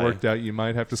Stand like by. worked out. You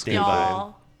might have to scoop Stand by.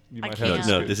 Y'all, You I might can't. have No, to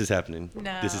no, scoop. this is happening.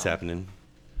 This is No. happening.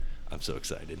 I'm so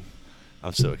excited.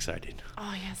 I'm so excited.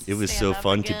 Oh yes. It was stand so up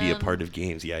fun to be a again. part of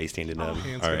games. Yeah, he's standing up.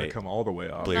 Hands All gonna right. come all the way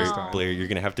off Blair, this time. Blair, you're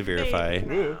gonna have to verify.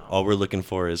 No. All we're looking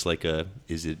for is like a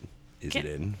is it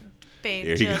in? Babe,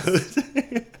 There he just, goes.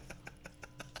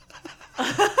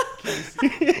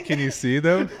 Can you see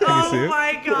though? Can you see Oh it?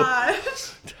 my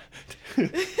gosh.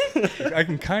 I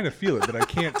can kind of feel it, but I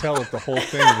can't tell if the whole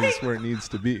thing is where it needs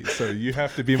to be. So you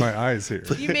have to be my eyes here.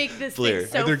 You make this Blair.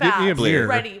 thing so Either get me a fast. mirror.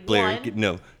 Ready? Blair, One,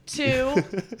 no. 2,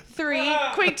 3,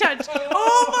 quick touch.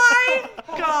 Oh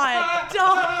my God.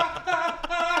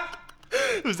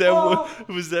 Was that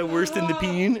was that worse than the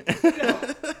peeing?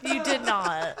 You did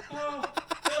not.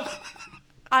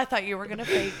 I thought you were gonna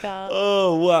fake that.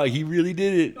 Oh wow, he really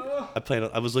did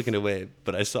it. I was looking away,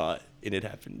 but I saw it and it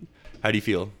happened. How do you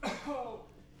feel?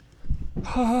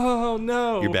 Oh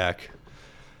no! You're back.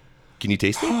 Can you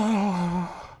taste it?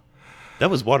 That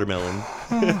was watermelon.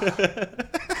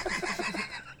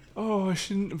 Oh, I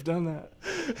shouldn't have done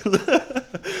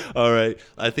that. All right,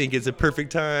 I think it's a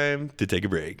perfect time to take a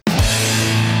break.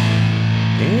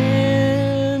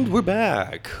 And we're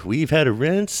back. We've had a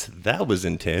rinse. That was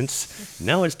intense.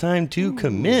 Now it's time to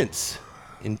commence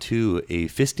into a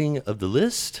fisting of the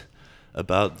list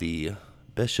about the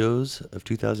best shows of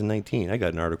 2019. I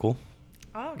got an article.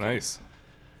 Oh, Nice.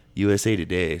 USA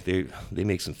Today, they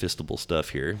make some fistable stuff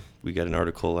here. We got an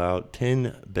article out,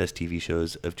 10 best TV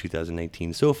shows of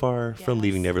 2019 so far, from Yes.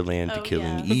 Leaving Neverland to Oh,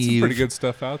 Killing yes. That's Eve. some pretty good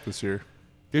stuff out this year.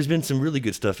 There's been some really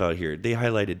good stuff out here. They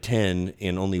highlighted 10,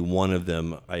 and only one of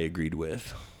them I agreed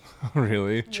with.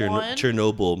 Really? One?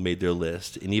 Chernobyl made their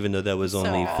list, and even though that was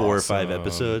only good. 4 or 5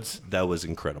 episodes, that was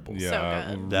incredible.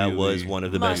 Yeah. good. That was really, one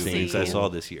of the Must best things I see. saw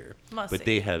this year. Must But see.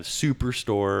 they have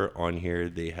Superstore on here.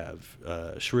 They have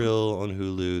Shrill on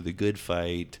Hulu. The Good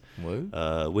Fight.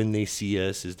 What? When They See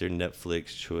Us is their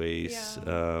Netflix choice.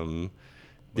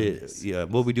 Yeah.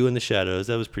 What We Do in the Shadows.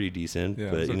 That was pretty decent. Yeah,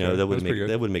 it but was you okay. know That was that pretty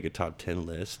good. would make a top 10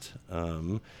 list.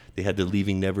 They had the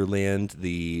Leaving Neverland,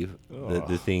 the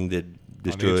thing that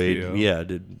destroyed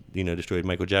HBO. destroyed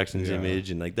Michael Jackson's Yeah.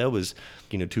 image, and like that was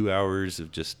 2 hours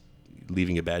of just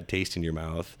leaving a bad taste in your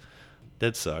mouth.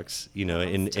 That sucks, and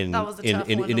that was a tough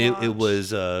one to it watch.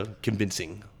 was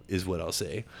convincing, is what I'll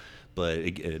say. But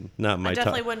again, not my I top.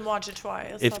 definitely wouldn't watch it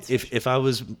twice. that's for sure. If I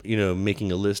was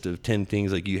making a list of 10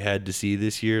 things like you had to see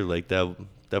this year, like that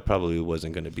probably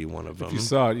wasn't going to be one of them. If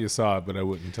you saw it, but I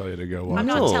wouldn't tell you to go watch I'm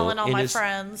it. not No, telling all and my it's-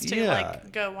 friends to yeah.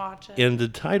 go watch it. And the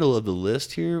title of the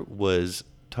list here was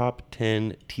Top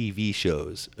 10 TV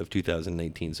Shows of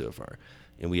 2019 so far.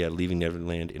 And we had Leaving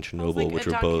Neverland and Chernobyl, like a which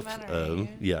were both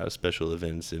documentary. special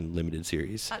events and limited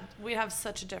series. We have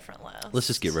such a different list. Let's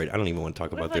just get right. I don't even want to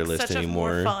talk We about have, their like, list such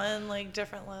anymore. A more fun,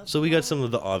 different list. So we got some of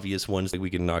the obvious ones that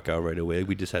we can knock out right away.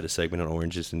 We just had a segment on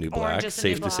Orange is the New Black. Orange is the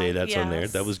New Safe to say Black, that's on there.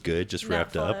 yes. That was good. Just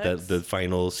wrapped up. Netflix. The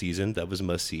final season that was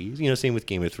must see. Same with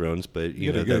Game of Thrones, but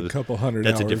You know get a that was couple hundred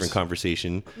That's a hours. different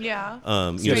conversation. Yeah.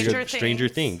 Stranger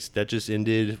Things that just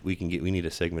ended. We need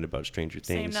a segment about Stranger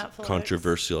Same Things. Netflix.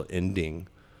 Controversial ending.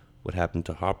 What happened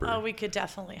to Hopper? Oh, we could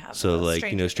definitely have. So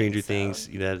a Stranger Things.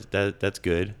 zone. That's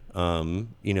good.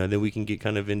 Then we can get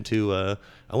kind of into.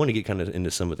 I want to get kind of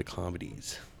into some of the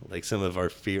comedies, like some of our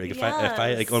favorite. Like if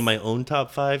I like on my own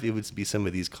top 5, it would be some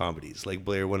of these comedies. Like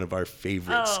Blair, one of our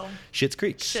favorites, Schitt's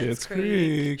Creek. Schitt's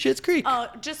Creek. Schitt's Creek. Oh,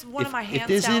 just one of my If hands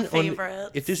this down isn't on-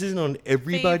 favorites. If this isn't on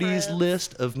everybody's Favorites.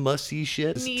 list of must-see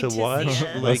shits Need to to see watch,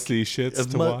 it. Must-see shits of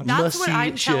to watch. That's what must-see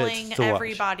I'm shits telling to watch.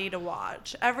 everybody to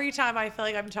watch. Every time I feel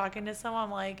like I'm talking to someone,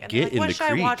 I'm like, and Get they're like, in what the should I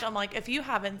creek. watch? I'm like, if you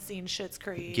haven't seen Schitt's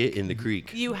Creek, Get in the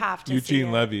creek. you have to see Eugene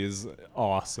it. Levy is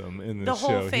awesome in this The whole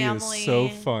show. He family. is so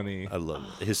funny. I love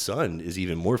his son is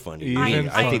even more funny. Even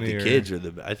I think the funnier. kids are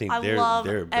the. I think I they're love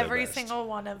the every best. single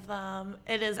one of them.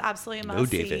 It is absolutely a No,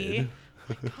 must David. see.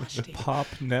 Gosh, David. Pop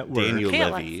Network. Daniel Okay,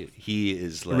 Levy, he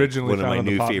is like Originally one of found my on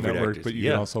the new Pop favorite Network, actors. but you yeah,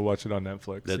 can also watch it on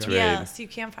Netflix. That's yeah. right. Yes, you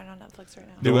can find it on Netflix right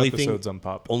now. New only episodes thing, on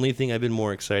Pop. Only thing I've been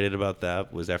more excited about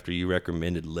that was after you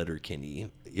recommended Letterkenny.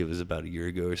 It was about a year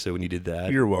ago or so when you did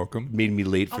that. You're welcome. Made me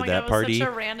late Oh for my that God, it was party. such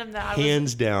a random that I was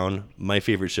Hands down, my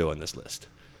favorite show on this list.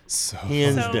 So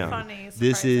Hands So down. funny,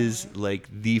 This is surprisingly.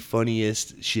 like the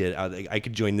funniest shit. I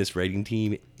could join this writing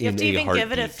team You have in to a even heartbeat.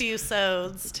 give it a few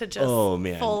sods to just Oh,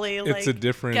 man. fully like it's a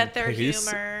different get their pace.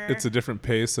 humor. It's a different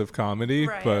pace of comedy,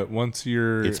 Right. but once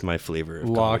you're It's my flavor of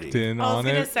locked comedy. in I was on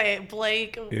gonna it, say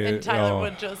Blake and Tyler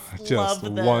would just love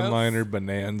this. one-liner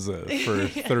bonanza for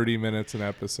 30 minutes an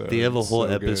episode. They have a It's whole so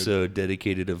good. episode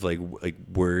dedicated of like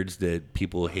words that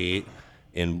people hate,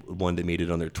 and one that made it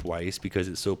on there twice because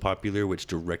it's so popular, which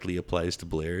directly applies to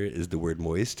Blair, is the word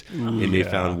moist. And they yeah.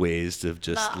 found ways of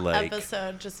just That like,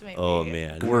 episode just made oh me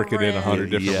man, Work it in 100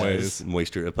 cringe. different ways.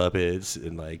 Moisture of puppets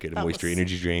and like a That moisture was-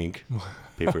 energy drink.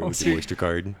 Pay for it with the moisture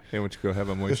card. Hey, why don't you go have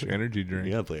a Moisture Energy drink?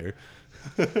 Yeah, Blair.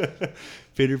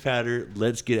 Pitter patter,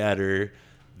 let's get at her.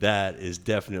 That is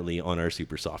definitely on our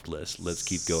super soft list. Let's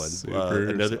keep going. Super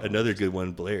Another good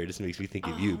one, Blair. Just makes me think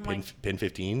of you. Oh my- Pin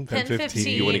 15. Pen 15.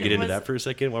 You want to get into was- that for a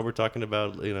second while we're talking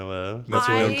about That's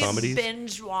I what comedies?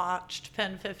 binge watched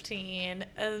Pen 15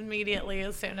 immediately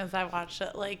as soon as I watched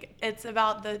it. Like it's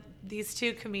about these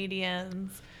two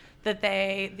comedians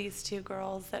these two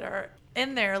girls that are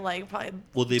in their like probably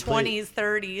Well, they play- 20s,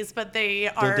 30s, but they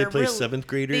are Don't they play really- seventh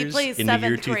graders They play in the year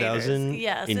seventh graders. 2000?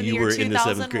 Yes, And in you the year were in the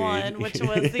 2001, seventh grade. which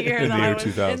was the year In that the I year was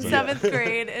 2000. in seventh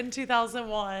grade in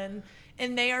 2001,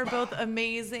 and they are both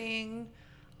amazing.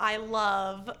 I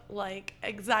love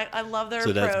I love their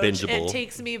So that's approach. bingeable. It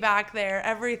takes me back there.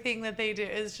 Everything that they do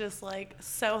is just like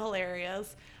so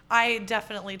hilarious. I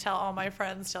definitely tell all my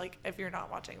friends to like if you're not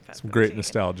watching Pen 15, Great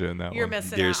nostalgia in that you're one.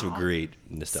 missing There's out. some great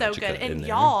So nostalgia good. in And there.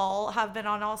 y'all have been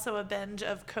on also a binge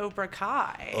of Cobra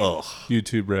Kai. Oh,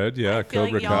 YouTube Red, yeah, I feel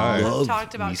Cobra like y'all Kai. have Love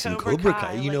talked about me some Cobra, Cobra Kai.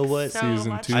 Kai. You know like, what? so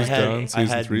Season much 2's fun. done.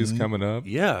 Season 3's coming up.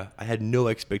 Yeah, I had no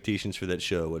expectations for that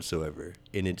show whatsoever,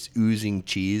 and it's oozing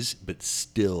cheese, but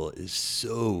still is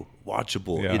so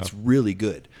watchable. Yeah. It's really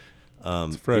good.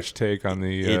 It's a fresh take on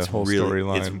the It's whole really,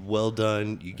 storyline it's well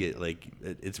done. You get like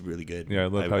it's really good. Yeah, I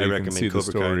love how you can recommend see the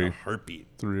Cobra Kai in story. a heartbeat.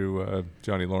 through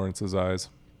Johnny Lawrence's eyes.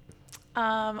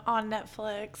 On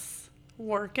Netflix,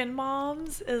 Workin'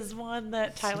 Moms is one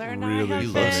that Tyler and I really have You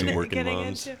love some been Workin' getting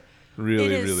Moms. into. Really,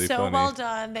 It is really so funny. well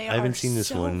done. They I haven't are seen this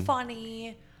so one.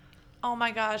 funny. Oh my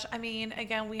gosh. I mean,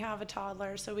 again, we have a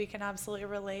toddler, so we can absolutely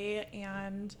relate.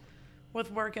 And with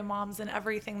Workin' Moms and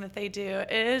everything that they do, it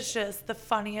is just the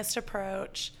funniest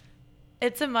approach.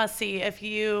 It's a must-see if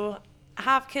you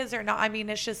have kids or not. I mean,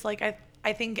 it's just like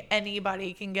I think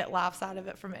anybody can get laughs out of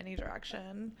it from any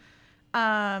direction.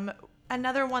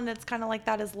 Another one that's kind of like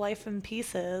that is Life in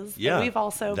Pieces. Yeah, that we've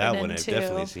also that been one I've into.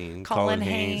 definitely seen. Colin Colin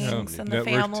Hanks. Hanks and the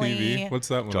Network family. TV. What's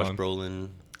that one Josh on? Brolin.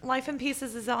 Life in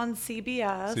Pieces is on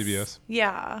CBS. CBS.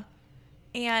 Yeah.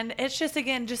 And it's just,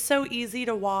 again, just so easy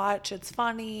to watch. It's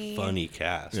funny. Funny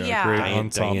cast. Yeah, Yeah. great Diane-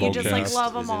 ensemble You just cast. like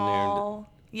love is them in there.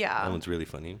 all. Yeah. That one's really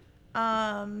funny.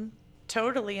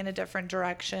 Totally in a different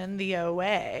direction. The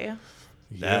OA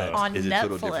That on is a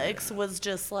total Netflix different- was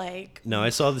just like, No, I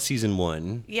saw the season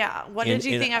 1. yeah. What And- did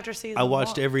you and think after season I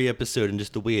watched 1? every episode, and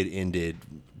just the way it ended,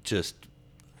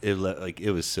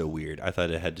 it was so weird. I thought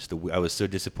it had I was so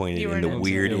disappointed You in were the into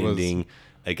weird it. It was- ending.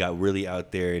 It got really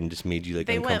out there and just made you like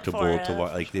They went uncomfortable for to it.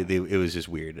 watch. Like it was just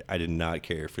weird. I did not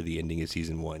care for the ending of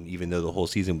season 1, even though the whole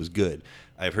season was good.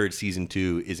 I've heard season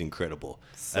 2 is incredible.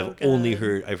 So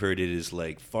I've heard it is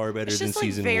like far better It's than just like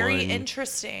season very 1.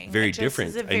 interesting. Very It just different.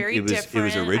 Is a And very it was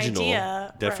different original. idea.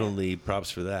 Right. Definitely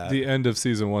props for that. The end of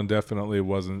season 1 definitely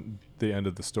wasn't the end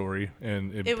of the story,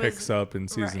 and it It was- picks up in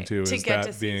season right, 2 to as get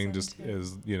that to being season just 2.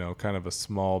 as kind of a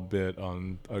small bit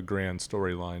on a grand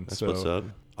storyline. That's so what's up.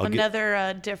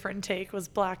 Another different take was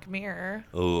Black Mirror.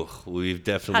 Oh, we've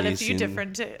definitely Had a few seen,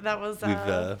 different. That was.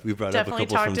 we've brought up a definitely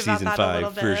couple from talked about season that a little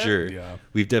 5 for bit. sure. Yeah.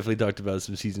 We've definitely talked about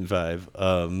some season 5.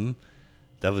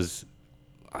 That was.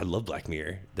 I love Black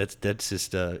Mirror. That's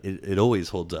just it always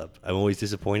holds up. I'm always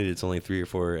disappointed it's only 3 or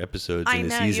 4 episodes I in a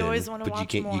know, season. you always wanna but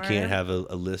watch you more. can't have a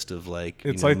list of like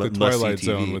It's like the must-see Twilight TV.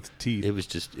 Zone with teeth. It was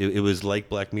just it was like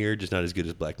Black Mirror, just not as good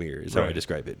as Black Mirror. Is how I Right.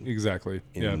 describe it. Exactly.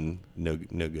 Yeah. And no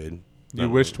good. You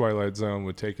wish Twilight Zone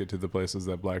would take it to the places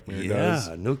that Black Mirror Yeah, does.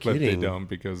 no But they kidding. don't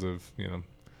because of,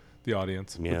 the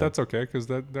audience. Yeah. But that's okay because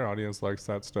their audience likes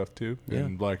that stuff too. Yeah.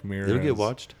 And Black Mirror It'll get has-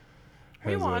 watched.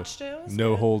 We has a watched it. It was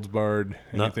no good. holds barred,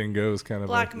 Not- anything goes kind of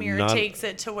Black a, Mirror Not- takes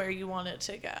it to where you want it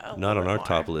to go. a Not little on our bit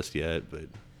top more. list yet, but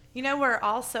You know where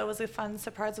also was a fun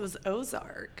surprise was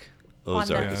Ozark.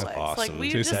 Ozark on is Netflix. awesome. Like we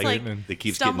Jason just like Bateman. It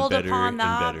keeps stumbled getting better upon and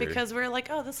that better. because we were like,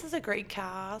 oh, this is a great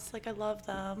cast. Like I love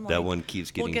them. That Like, one keeps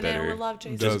getting we'll get better. In. We love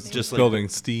Jason. does Bateman. just like- building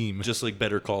steam. just like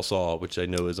Better Call Saul, which I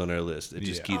know is on our list. It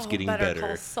just Yeah. keeps Oh, getting Better better.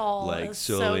 Call Saul like is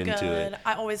so into good. it.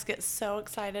 I always get so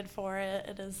excited for it.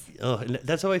 It is. Oh, and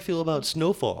that's how I feel about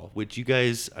Snowfall, which you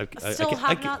guys I Still can't-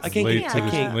 have not I can't late, seen to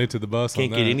it. the, late to the bus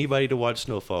can't on get that. anybody to watch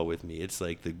Snowfall with me. It's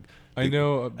like I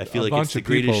know I feel a like bunch it's the of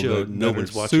people greatest show that, no that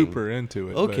one's are watching. super into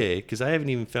it. Okay, because I haven't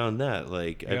even found that.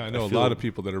 Like, But, yeah, I know a feel lot of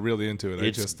people that are really into it.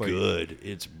 It's I just like. good.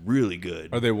 It's really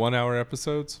good. Are they 1 hour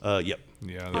episodes? Yep.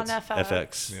 Yeah. On That's, FX.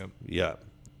 FX. Yep. Yeah.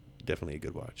 Definitely a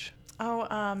good watch. Oh,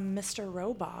 Mr.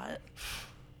 Robot.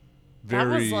 very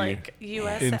that was like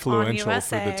US influential on for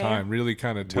the USA. time. Really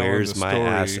kind of telling Wears the my story.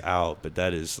 ass out, but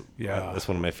that is Yeah. that's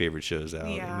one of my favorite shows out.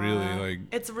 Yeah. Really, like-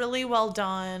 it's really well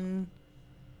done.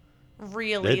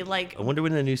 Really That- like I wonder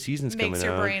when the new season's makes coming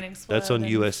your out. brain That's on explode and-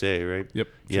 USA, right? Yep.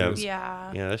 Yeah. sure is.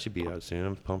 yeah. Yeah, that should be out soon.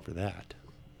 I'm pumped for that.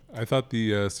 I thought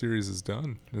the series is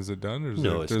done. Is it done? Or is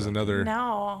No, there, it's there's not. another?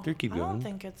 No, They keep I don't going.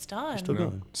 think it's done. still No,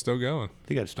 going. still going.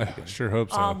 They got to I start going. sure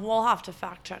hope so. We'll have to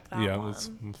fact check that yeah, one. let's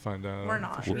find out. We're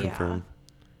not. We'll yeah. confirm.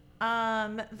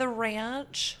 The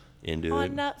Ranch Into on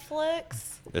it.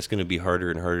 Netflix. That's going to be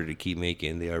harder and harder to keep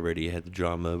making. They already had the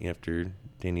drama after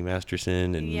Danny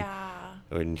Masterson, and Yeah.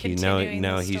 and he Continuing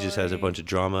now the he just has a story. bunch of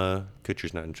drama.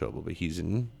 Kutcher's not in trouble, but he's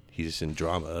just in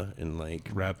drama and like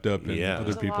Wrapped up in Yeah. other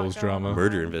There's a lot people's going drama. on.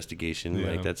 murder investigation. Yeah.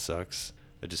 Like that sucks.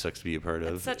 That just sucks to be a part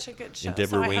of. It's such a good show. And Deborah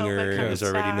so I hope it Winger comes is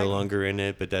already no back. longer in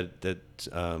it, but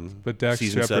But Dax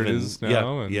season Shepard 7 is now,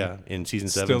 yeah, and yeah, and season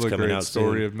Still 7's a coming great out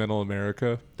story soon. of Middle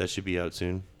America. That should be out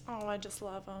soon. Oh, I just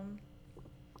love them.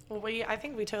 Well, I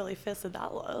think we totally fisted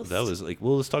that list. That was like,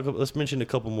 well, let's mention a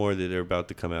couple more that are about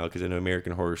to come out because I know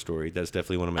American Horror Story. That's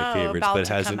definitely one of my Oh, favorites, about but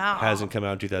to come out. hasn't come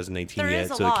out in 2019 there yet,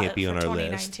 is a so lot it can't be on for our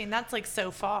 2019. list. That's like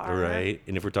so far. Right,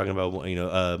 and if we're talking about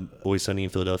Always Sunny in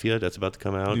Philadelphia, that's about to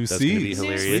come out. New That's going to be Seeds. New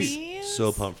hilarious. Seeds?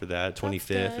 So pumped for that.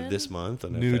 25th of good. this month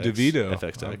on New FX. DeVito.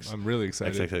 FXX. I'm really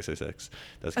excited. XXXX.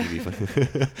 That's gonna be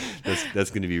fun.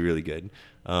 that's gonna be really good.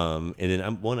 And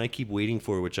then one I keep waiting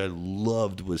for, which I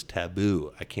loved, was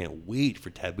Taboo. I can't wait for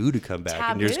Taboo to come back.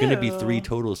 And there's gonna be 3 Taboo.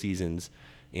 total seasons,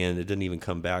 and it doesn't even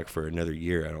come back for another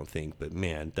year, I don't think. But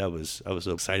man, I was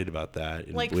so excited about that.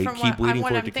 And Like keep from waiting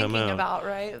what for I'm it to come thinking out. about,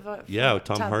 right? Yeah, with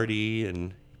Tom Tab- Hardy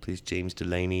and plays James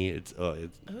Delaney. It's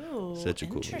Ooh, such a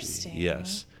cool movie. interesting.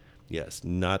 Yes,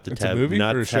 not the It's a movie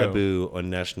not or a show? Taboo on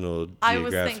National I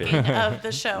was Geographic. thinking of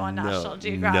the show on No, National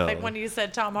Geographic no. when you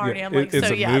said Tom Hardy. Yeah, I'm like, it's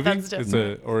so a yeah, movie. that's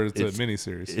different. It's It's- a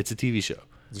miniseries. It's a TV show.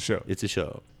 It's a show. It's a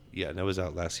show. Yeah, and that was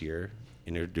out last year,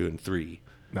 and they're doing 3.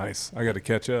 Nice. I got to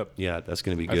catch up. Yeah, that's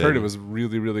gonna be good. I've heard it was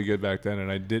really, really good back then,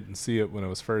 and I didn't see it when it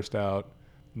was first out.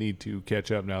 Need to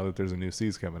catch up now that there's a new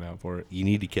season coming out for it. You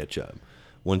need to catch up.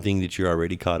 One thing that you're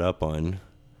already caught up on,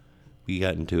 we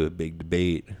got into a big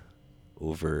debate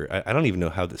over. I don't even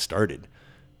know how this started.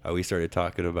 How we started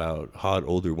talking about hot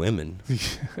older women.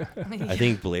 I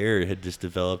think Blair had just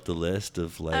developed a list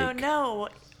of like Oh no.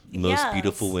 most Yes.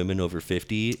 beautiful women over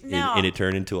 50, No. and it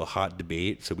turned into a hot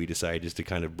debate. So we decided just to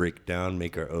kind of break down,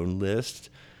 make our own list,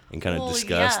 and kind of Well,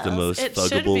 discuss the yes, most it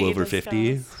should fuckable be over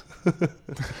 50. discussed.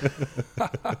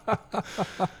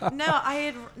 No, I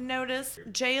had noticed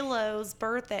J Lo's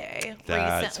birthday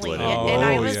That's recently, what it and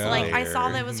I was. was Oh, like, yeah. I saw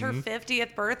that it was her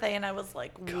 50th birthday, and I was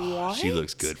like, what? She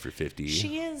looks good for 50.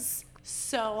 She is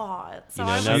so hot. So You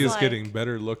know, I now was She is like, getting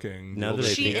better looking. Now that I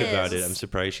She think about it, is. I'm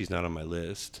surprised she's not on my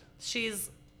list. she's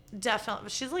definitely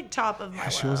she's like top of my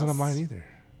list. She wasn't on mine either.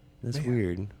 That's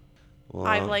weird. Well,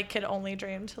 I like could only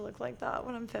dream to look like that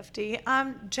when I'm 50.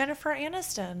 Jennifer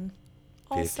Aniston,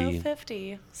 also 50.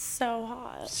 50, so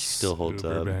hot. still holds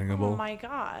Super up. Oh bangable. my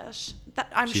gosh,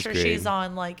 I'm She's sure great. she's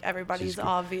on like everybody's She's great.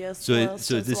 obvious So list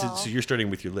so as this well. is so you're starting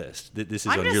with your list. This is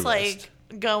I'm on just your like list.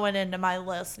 going into my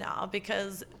list now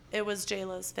because it was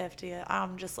JLo's 50.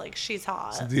 I'm just like, she's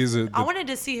hot. So these are I the, wanted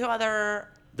to see who other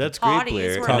That's great, hotties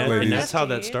Blair. were Top in the ladies. And that's how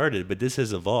that 50. started, but this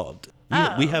has evolved.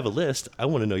 Oh. We have a list. I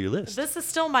want to know your list. This is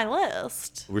still my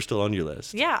list. We're still on your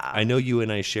list. Yeah. I know you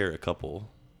and I share a couple.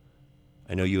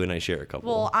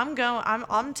 Well,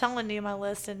 I'm telling you my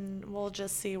list, and we'll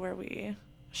just see where we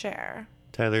share.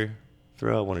 Tyler,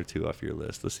 throw out one or two off your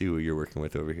list. Let's see who you're working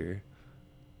with over here.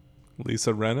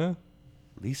 Lisa Renna.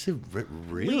 Lisa,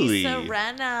 really? Lisa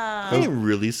Renna. I'm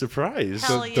really surprised.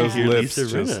 Hell Those yeah. Hear lips Lisa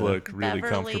just Rinna. look really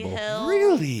Beverly comfortable. Hills.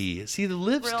 Really? See, the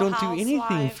lips Real don't do anything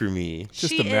Housewife. for me.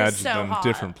 Just She is imagine so them hot.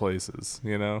 different places,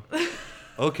 you know?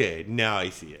 Okay, now I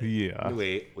see it. Yeah.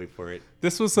 Wait for it.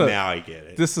 This was Now I get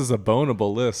it. This is a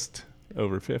bonable list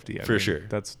over 50. For sure.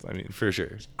 For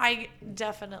sure. I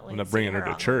definitely. I'm not see bringing her on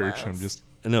to the church. I'm list. just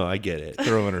No, I get it.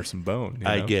 throwing her some bone. You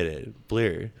I know? get it.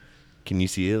 Blair, can you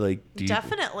see it? Like, do you,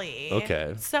 Definitely.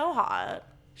 Okay. So hot.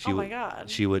 She oh my would- god.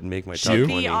 She wouldn't make my She top would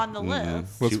 20. be on the Mm-mm.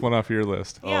 list. What's She- one off your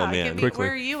list? Yeah, Oh man, give me, Quickly.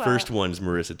 where are you First at? one's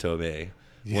Marissa Tomei.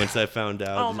 Once I found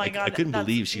out, Oh my I God, couldn't that's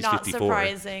believe she's not 54.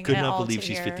 surprising Could at not all believe to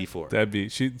she's hear. 54. That'd be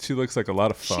she looks like a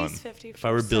lot of fun. She's 54. If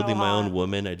I were building my own hot.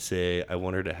 woman, I'd say I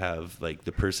want her to have like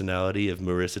the personality of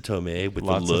Marissa Tomei with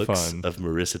Lots the of looks fun. of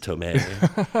Marissa Tomei.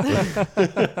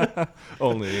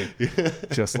 Only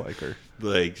just like her.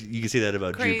 Like you can say that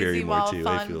about Crazy, Drew Barrymore wild, too.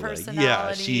 I fun feel like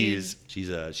personality. she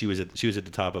was at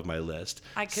the top of my list.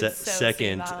 I could so see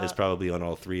second that. is probably on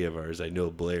all three of ours. I know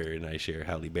Blair and I share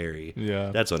Halle Berry. Yeah.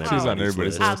 That's on She's on everybody's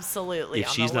everybody's list. Absolutely. If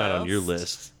on she's the not on your list.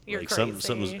 list, You're like crazy.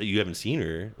 something you haven't seen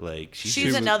her, like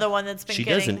She's another one that's been she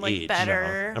getting doesn't like age.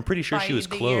 better. I'm pretty sure she by was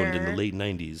the cloned in the year. late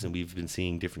 '90s, and we've been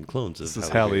seeing different clones of. This is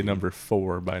Halle Hallie Berry. number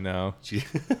 4 by now. She,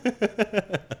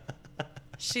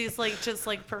 She's like just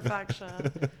like perfection.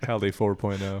 Hallie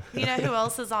 4.0. You know who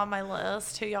else is on my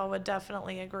list? Who y'all would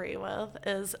definitely agree with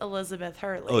is Elizabeth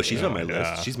Hurley. oh, she's on my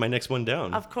yeah. list. She's my next one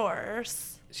down. of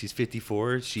course. She's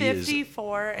 54. She is.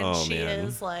 54, and oh, she man.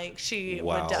 is like she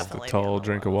Wow. would The definitely. A be on tall the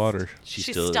drink of list. water. She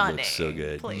She's still stunning, looks so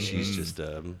good. please. She's just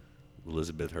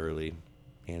Elizabeth Hurley,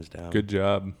 hands down. Good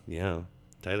job. Yeah.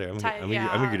 Tyler, I'm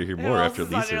Yeah. eager to hear Who more else after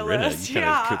is on Lisa your Rinna. list? You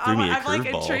kind of threw me a I'm like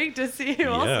curveball. intrigued to see who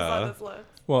else is Yeah. on this list.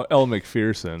 Well, Elle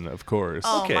McPherson, of course.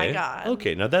 Oh Okay. my God.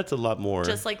 Okay, now that's a lot more.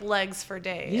 Just like legs for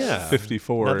days. yeah.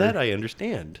 54. Now that I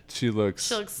understand. She looks,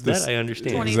 She looks That I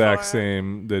understand. 20. exact 24.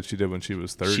 same that she did when she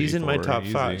was 30. She's in my top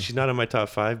easy. 5. She's not in my top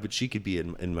 5, but she could be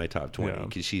in my top 20 Yeah.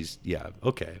 because she's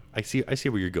okay. I see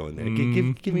where you're going there.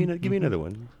 Give me another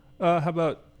one. How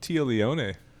about Tia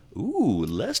Leone? Ooh,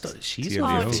 she's Tia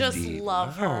on Leone. Oh, just 50.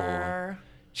 love Wow. her.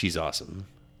 She's awesome.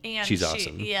 And She's she,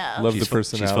 awesome. Yeah. Love She's the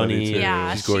personality She's funny. too.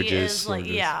 yeah, She's she gorgeous. is like,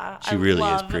 yeah. She I really is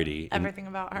love pretty. And- Everything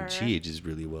about her. and she ages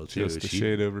really well too. Just a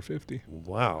shade over 50.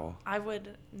 Wow, I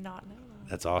would not know that.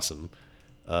 that's awesome.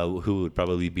 Who would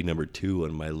probably be number 2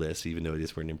 on my list, even though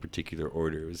these weren't in particular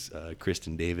order, was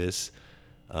Kristen Davis.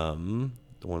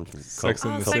 The one from Sex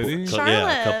and the Sex- City?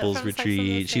 Charlotte Couples from Sex and the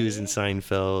Retreat. She was in City.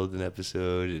 Seinfeld, an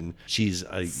episode, and she's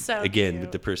So again cute.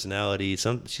 with the personality.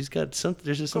 She's got some.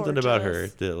 There's just something about her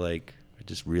Gorgeous. that like I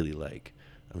just really like.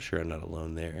 I'm sure I'm not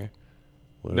alone there.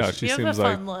 What No, else? she You have a seems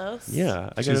like fun list.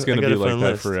 Yeah, she's going to got be a like fun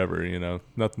that list. forever. You know,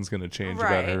 nothing's going to change about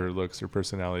Right. her looks. Her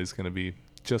personality is going to be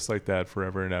just like that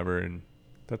forever and ever. And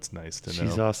that's nice to know.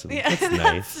 She's awesome. Yeah, That's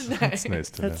nice. That's nice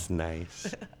to know. That's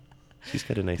nice. She's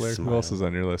got a nice Blair, smile. who else is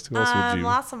on your list? Who else would you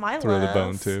Last on my throw list the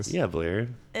bone to? Yeah, Blair.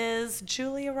 is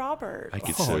Julia Roberts. I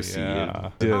could Oh, so see yeah.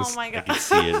 it. Just Oh my I God. can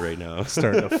see it right now.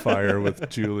 starting a fire with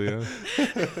Julia.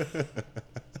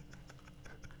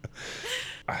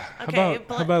 Okay,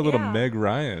 How about little yeah. Meg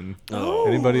Ryan? Oh.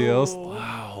 Anybody else?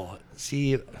 Wow.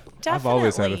 See, I've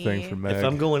always had a thing Definitely. for Meg. if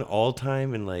I'm going all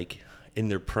time and like in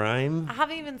their prime, I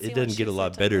haven't even seen it what doesn't get a she's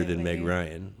lot done better than Meg lately.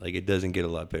 Ryan. Like it doesn't get a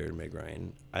lot better than Meg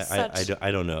Ryan. Such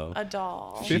I don't know. A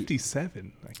doll.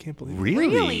 57. I can't believe it. Really?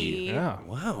 Really? Yeah.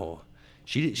 Wow.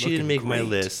 She Looking didn't make my great.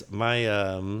 list.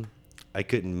 I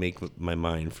couldn't make my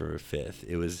mind for a 5th.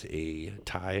 It was a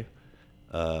tie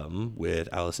with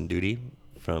Allison Doody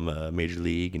from Major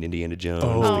League and Indiana Jones.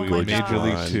 Oh, Oh the my gorgeous God. Major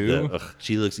League blonde. 2?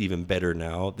 She looks even better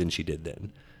now than she did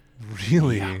then.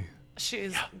 Really?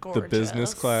 She's The gorgeous.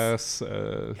 business class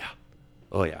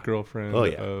Oh yeah. girlfriend Oh,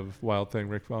 yeah. of Wild Thing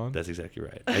Rick Vaughn. That's exactly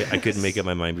right. I couldn't make up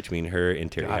my mind between her and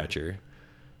Terry Hatcher.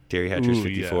 Terry Hatcher's Ooh,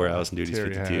 54. yeah. Allison Doody's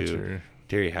Terry 52. Hatcher.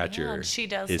 Terry Yeah, Hatcher and she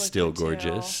does is look still good, too.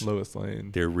 gorgeous. Lois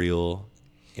Lane. They're real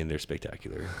and they're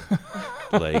spectacular.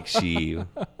 Like she's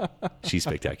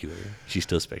spectacular. She's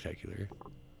still spectacular.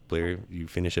 Blair, you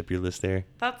finish up your list there.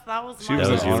 That was She my was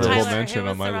an list. honorable Tyler, mention who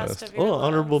was on my the rest list. of your Oh,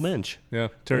 honorable list? mention. Yeah,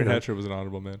 Terry Yeah. Hatcher was an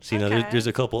honorable mention. See, now Okay. there's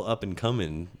a couple up and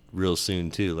coming real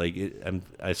soon too. Like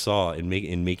I saw in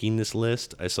making this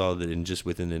list, I saw that in just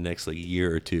within the next like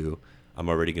year or two, I'm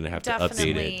already gonna have to update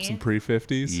Definitely. it. Some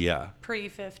pre-50s. Yeah,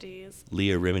 Pre-50s.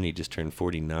 Leah Remini just turned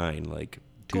 49 like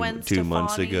Gwen two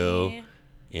months ago, Stefani.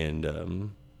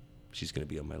 and she's gonna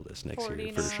be on my list next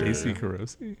year for 49. sure. Stacey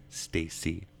Carosi.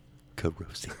 Stacy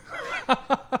Carosi.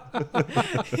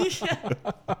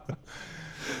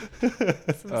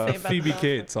 Some say Phoebe Beth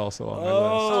Cates also on my list.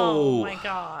 Oh my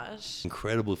gosh.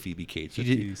 Incredible Phoebe Cates.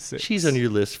 56. She's on your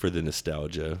list for the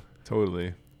nostalgia. Totally.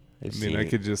 I've I mean, seen I it.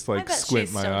 could just I like bet squint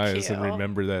she's my so eyes and cute.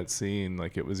 remember that scene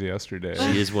like it was yesterday.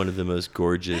 She is one of the most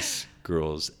gorgeous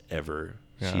girls ever.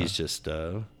 Yeah. She's just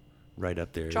right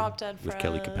up there Drop Dead with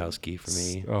Kelly Fred. Kapowski for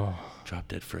me. Oh, Drop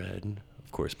Dead Fred.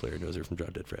 Of course, Blair knows her from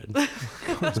Drop Dead Fred.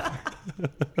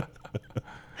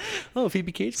 Oh,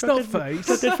 Phoebe Cates. Drop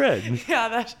Dead Fred.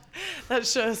 Yeah, that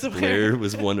shows Blair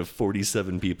was one of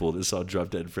 47 people that saw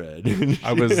Drop Dead Fred.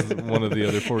 I was one of the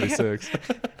other 46.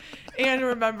 and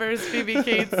remembers Phoebe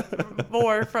Cates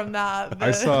more from that. I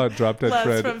than saw Drop Dead Les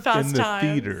Fred from Fast in the Times.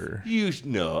 theater.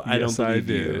 No, I Yes, don't I believe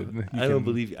did. you. You I don't can-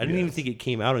 believe you. I didn't even yes. think it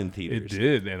came out in It theaters.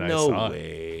 did, and No I saw way.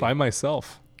 it by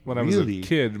myself. When I was Really? a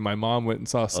kid, my mom went and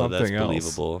saw Oh, something that's else.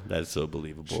 believable. That's so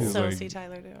believable. She's So like- see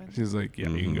Tyler doing. She's like, "Yeah,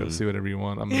 you can go Mhm. see whatever you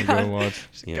want. I'm gonna Yeah. go watch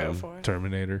Just Yeah. Go for it.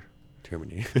 Terminator."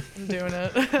 Terminator. I'm doing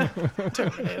it.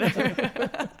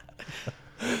 Terminator.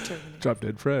 Drop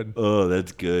Dead Fred. Oh,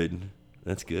 that's good.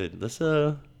 That's good.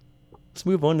 Let's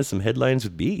move on to some headlines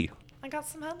with B. I got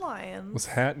some headlines. What's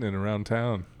happening around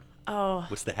town? Oh,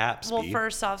 What's the haps? well, B?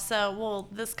 first off,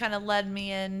 this kind of led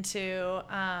me into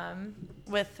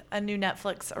with a new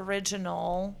Netflix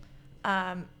original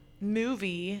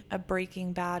movie, a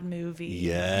Breaking Bad movie.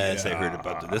 Yes, I heard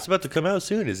about that. That's about to come out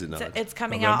soon, is it not? So it's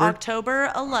coming November? out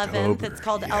October 11th. October, It's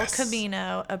called yes. El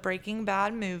Camino, a Breaking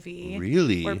Bad movie.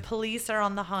 Really? Where police are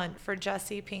on the hunt for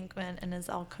Jesse Pinkman and his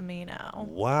El Camino.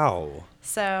 Wow.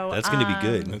 So That's gonna be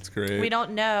good. That's great. We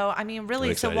don't know. I mean, really,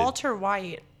 I'm so excited. Walter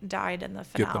White died in the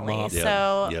Get the finale. mop. Yep,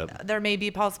 So yep. there may be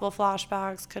possible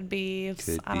flashbacks. Could be.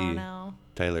 I don't know.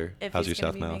 Tyler, If how's your he's going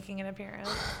south to be mouth? making an appearance.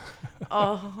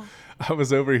 Oh, I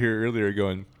was over here earlier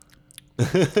going,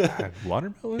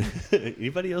 watermelon?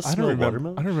 Anybody else I don't smell remember.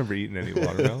 watermelon? I don't remember eating any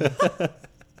watermelon.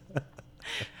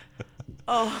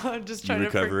 I'm just trying to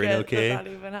recovering forget okay? that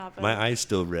even happened. My eye's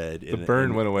still red. The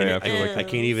burn went away after like I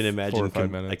can't even imagine. 4 or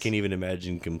 5 minutes. I can't even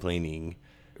imagine complaining.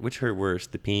 Which hurt worse,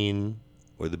 the peen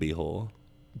or the beehole?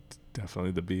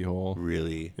 Definitely the beehole.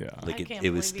 Really? Yeah. Like I can't it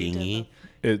was believe you did stingy.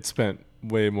 It spent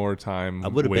way more time, I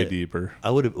would've way bet- deeper. I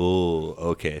would have. Oh,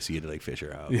 okay. So you had to like fish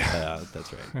her out. Yeah.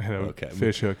 That's I right. had to Okay.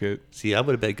 fish hook it. See, I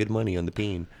would have bet good money on the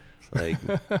peen. Like,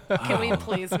 Can we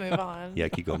please move on? yeah,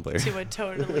 keep going, Blair. To a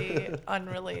totally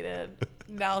unrelated.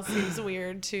 Now seems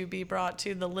weird to be brought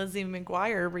to the Lizzie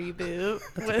McGuire reboot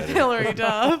with Hillary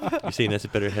Duff. You're saying that's a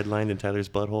better headline than Tyler's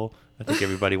butthole? I think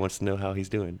everybody wants to know how he's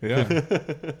doing. Yeah.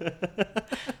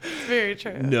 It's very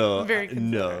true. No, Very no.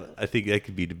 considerate. I think that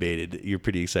could be debated. You're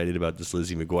pretty excited about this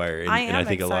Lizzie McGuire, and I and I am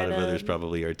think a lot of others excited.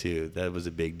 probably are too. That was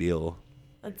a big deal.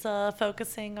 It's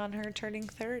focusing on her turning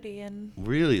 30 and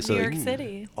Really? So New like, York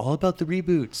City. all about the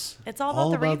reboots. It's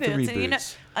all about the reboots. And you know,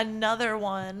 another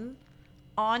one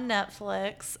on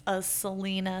Netflix, a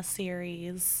Selena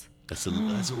series. A A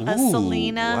Selena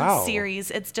Selena series.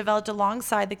 It's developed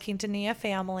alongside the Quintanilla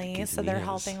family, so they're Quintanillas.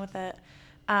 helping with it.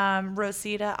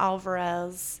 Rosita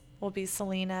Alvarez will be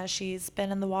Selena. She's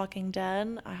been in The Walking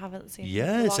Dead. I haven't seen. The Yes,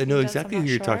 I Walking know Dead, so I'm exactly not who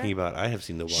you're sure. talking about. I have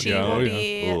seen the She Walking Yeah, will oh, Dead.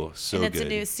 be, Oh, so and it's good. a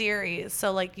new series.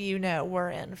 So like we're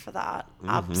in for that.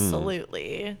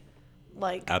 Absolutely.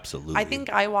 Like Absolutely. I think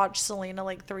I watch Selena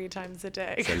like 3 times a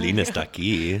day. Selena está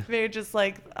aquí. They're just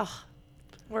like, ugh,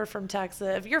 we're from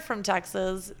Texas. If you're from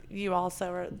Texas, you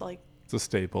also are like It's a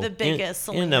staple. the biggest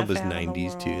Selena and that was fan in the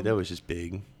 90s too. world. That was just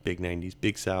big 90s,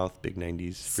 big South, big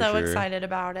 90s. For So sure. excited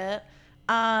about it.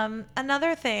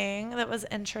 Another thing that was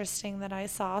interesting that I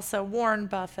saw. So Warren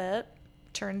Buffett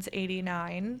turns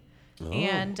 89, Oh,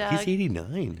 and he's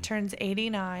 89. turns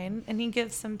 89, and he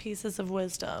gives some pieces of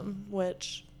wisdom,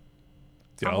 which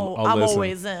Yeah, I'm listen.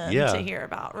 always in Yeah. to hear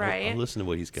about, right? I'll listen to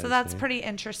what he's got. So that's pretty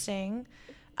interesting.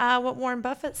 What Warren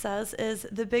Buffett says is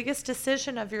the biggest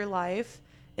decision of your life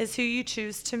is who you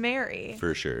choose to marry.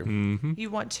 for sure. Mm-hmm. You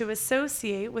want to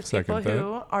associate with Second people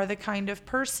who are the kind of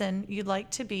person you'd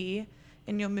like to be,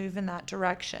 and you'll move in that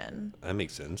direction. That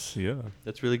makes sense. Yeah.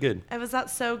 That's really good. And was that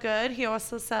so good? He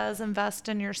also says invest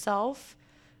in yourself,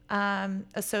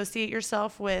 associate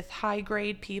yourself with high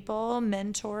grade people,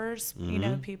 mentors, you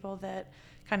know, people that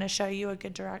kind of show you a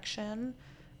good direction.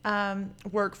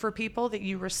 Work for people that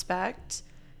you respect.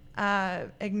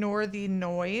 Ignore the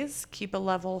noise. Keep a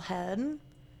level head.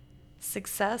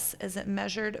 Success isn't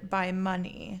measured by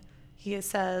money. He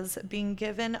says, being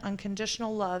given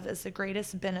unconditional love is the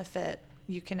greatest benefit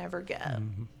you can ever get.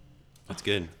 That's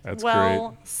good. That's Well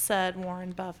great. said,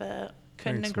 Warren Buffett.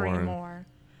 Couldn't Thanks, agree Warren. more.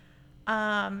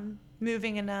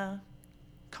 Moving in a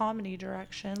comedy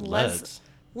direction. Let's.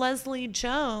 Leslie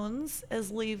Jones is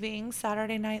leaving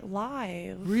Saturday Night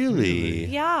Live. Really?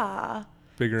 Yeah.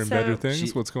 Bigger and So- better things. She-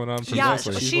 What's going on for Yeah,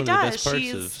 Leslie? She's she one of the does. best parts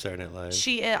She's- of Saturday Night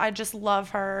Live. I just love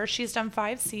her. She's done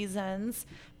 5 seasons,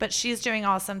 but she's doing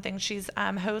awesome things. She's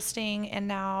hosting and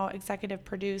now executive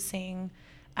producing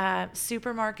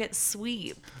Supermarket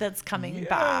Sweep that's coming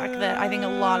back that I think a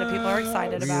lot of people are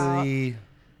excited about. Really?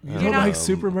 You You're don't not- like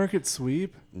Supermarket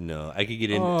Sweep? No, I could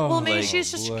get in. Oh, Well, maybe like, she's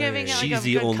just Blake. giving it like She's a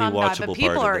the good only comeback, watchable but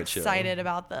people part of are that show. excited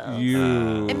about those.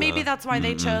 You. And maybe that's why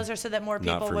they chose her so that more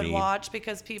Not people for would me. watch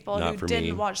because people Not who for didn't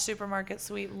me. watch Supermarket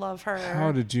Sweep love her.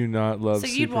 How did you not love so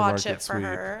Supermarket you'd watch it for Sweep?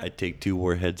 her. I'd take 2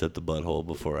 warheads at the butthole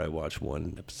before I watch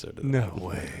one episode of that. No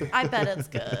way. I bet it's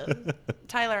good.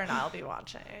 Tyler and I'll be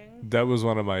watching. That was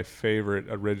one of my favorite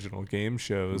original game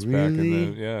shows back in Really?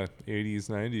 the 80s,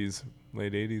 90s,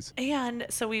 late 80s. And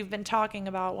so we've been talking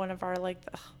about one of our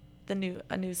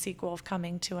a new sequel of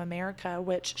Coming to America,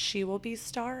 which she will be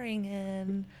starring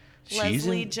in.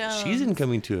 Leslie Jones. She's in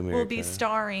Coming to America. Will be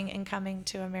starring in Coming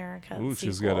to America. Ooh,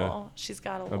 sequel. she's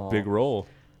got a A little, big role.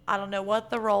 I don't know what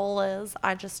the role is.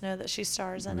 I just know that she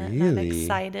stars in it, and I'm Really?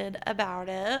 excited about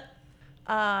it.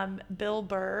 Bill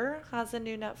Burr has a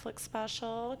new Netflix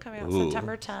special coming out Ooh,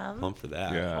 September 10th. Pump for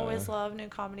that. Yeah. Always love new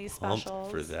comedy Pump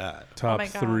specials. for that. Top my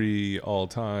God. 3 all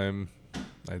time,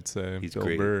 I'd say. He's Bill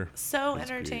great. Burr. So That's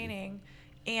great. entertaining.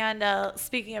 And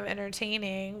speaking of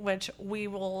entertaining, which we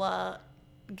will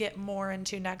get more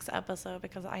into next episode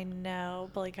because I know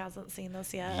Blake hasn't seen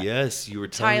this yet. Yes, you were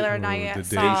telling Tyler and Ooh, I the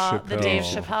saw Dave the Dave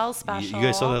Chappelle. Chappelle special. You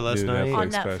guys saw that last New night? on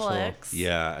Netflix special. Netflix.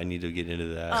 Yeah, I need to get into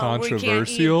that. Oh, we can't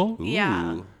Controversial? eat-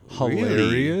 Yeah. Ooh,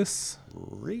 Hilarious.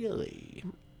 Really?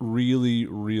 Really,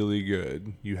 really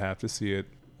good. You have to see it.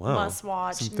 Wow. Must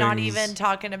watch. Some Not things- even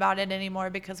talking about it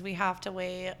anymore because we have to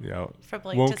wait. Yeah. For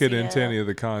Blake Won't to get see into it. any of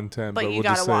the content, But but you we'll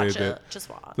gotta just say watch that it. Just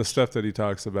watch. the stuff that he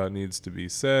talks about needs to be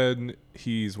said.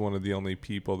 He's one of the only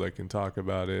people that can talk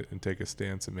about it and take a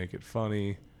stance and make it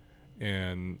funny.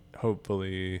 And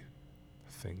hopefully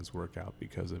things work out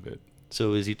because of it.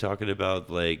 So is he talking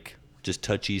about like just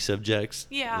touchy subjects?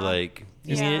 Yeah. Like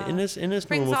Yeah. in this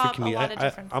Brings normal up for a comedian. lot of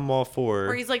different- I'm all for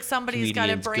Where he's like, somebody's got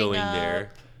to comedians bring going up.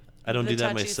 there. I don't the do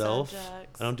that touchy myself.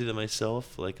 subjects. I don't do that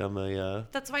myself. Like I'm a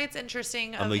That's why it's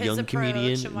interesting. I'm of a his young approach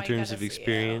comedian and why in you terms gotta of see it.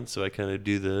 experience, so I kind of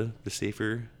do the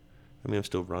safer. I mean, I'm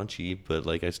still raunchy, but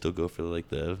like I still go for like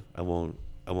the I won't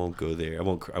go there. I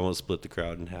won't split the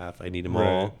crowd in half. I need them Right.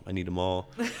 all. I need them all.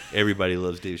 Everybody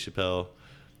loves Dave Chappelle.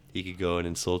 He could go and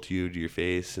insult you to your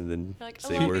face and then You're like, "I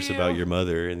say love worse you." about your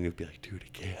mother, and you'll be like, "Do it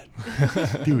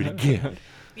again, do it again."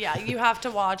 Yeah, you have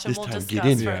to watch, and This we'll time, discuss get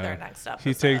in. further Yeah. next episode.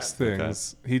 He takes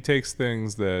things. He takes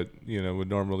things that would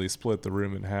normally split the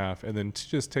room in half, and then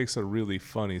just takes a really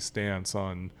funny stance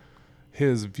on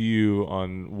his view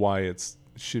on why it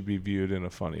should be viewed in a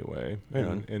funny way, Right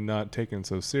on. and not taken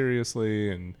so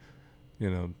seriously. And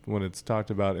when it's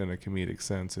talked about in a comedic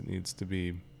sense, it needs to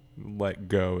be let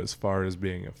go as far as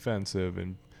being offensive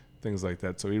and things like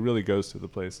that. So he really goes to the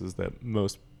places that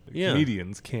most Yeah.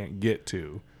 comedians can't get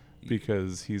to,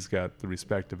 because he's got the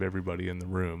respect of everybody in the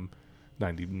room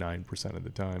 99% of the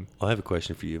time. Well, I have a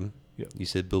question for you. Yep. You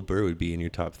said Bill Burr would be in your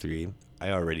top 3. I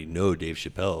already know Dave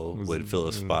Chappelle would fill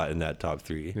a spot in that top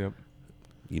 3. Yep.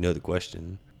 You know the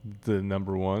question. The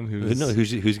number one, who's No,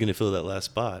 who's going to fill that last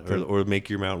spot or make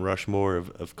your Mount Rushmore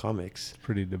of comics?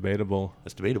 pretty debatable.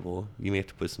 That's debatable. You may have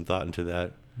to put some thought into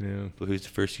that. Yeah. But who's the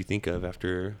first you think of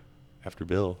after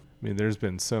Bill? I mean, there's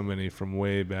been so many from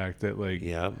way back that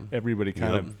Yeah. everybody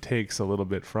kind Yep. of takes a little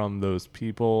bit from those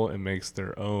people and makes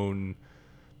their own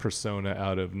persona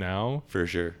out of now. For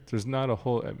sure. There's not a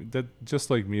whole, I mean, that just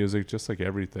like music, just like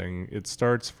everything, it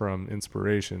starts from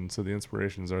inspiration. So the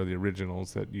inspirations are the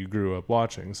originals that you grew up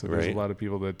watching. So there's Right. a lot of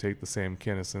people that take the Sam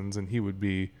Kinnisons, and he would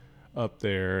be up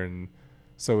there, and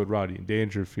so would Rodney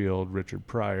Dangerfield, Richard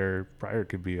Pryor. Pryor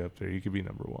could be up there. He could be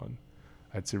number one.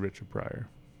 I'd say Richard Pryor.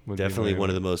 would be Definitely my- one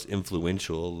of the most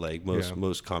influential. Like most Yeah.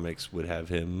 most comics would have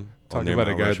him. on Talk their about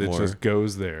a Mount guy Rushmore. that just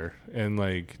goes there and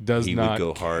does He would not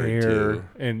go hard, care. too.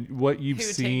 And what you've Who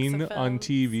takes seen on offense.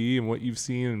 TV and what you've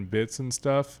seen in bits and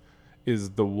stuff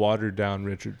is the watered down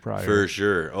Richard Pryor. For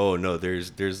sure. Oh no,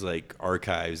 there's like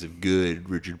archives of good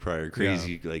Richard Pryor,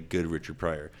 crazy like good Richard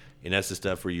Pryor, and that's the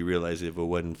stuff where you realize if it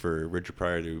wasn't for Richard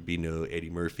Pryor, there would be no Eddie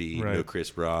Murphy, no Right.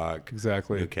 Chris Rock,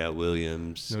 Exactly. no Cat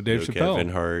Williams, No Dave Chappelle. Kevin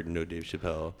Hart, no Dave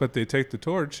Chappelle. But they take the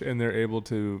torch and they're able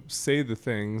to say the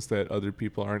things that other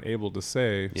people aren't able to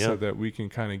say, Yeah. so that we can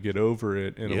kind of get over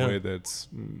it in Yeah. a way that's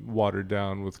watered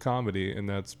down with comedy, and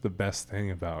that's the best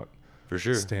thing about For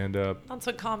sure. stand up. That's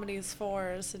what comedy is for,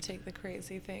 is to take the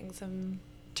crazy things and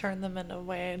turn them into a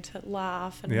way to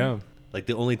laugh. And Yeah. Like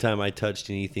the only time I touched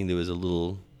anything that was a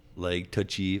little like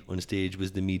touchy on stage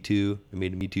was the Me Too. I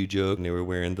made a Me Too joke and they were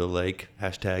wearing the like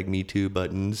hashtag Me Too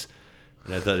buttons.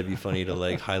 And I thought it'd be funny to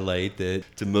like highlight that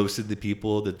to most of the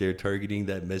people that they're targeting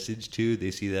that message to,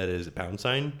 they see that as a pound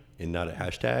sign and not a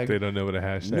hashtag. They don't know what a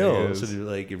hashtag No, is. so they're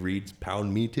like it reads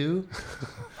pound me too.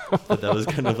 But that was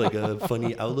kind of like a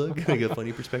funny outlook, like a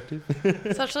funny perspective.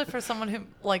 especially for someone who,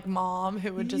 like mom,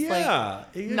 who would just Yeah,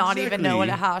 like not even know what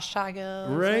a exactly. hashtag is.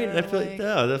 Right? or, I feel like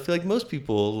I feel like most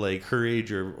people like her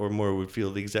age or more would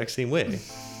feel the exact same way.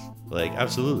 Like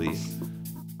absolutely.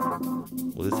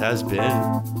 Well, this has been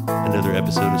another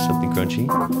episode of Something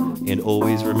Crunchy. And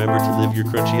always remember to live your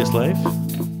crunchiest life.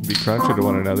 Be crunchy to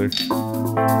one another.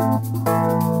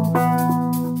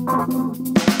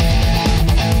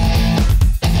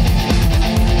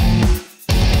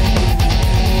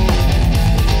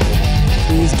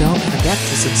 Please don't forget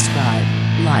to subscribe,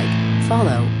 like,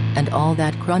 follow, and all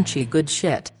that crunchy good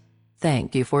shit.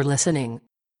 Thank you for listening.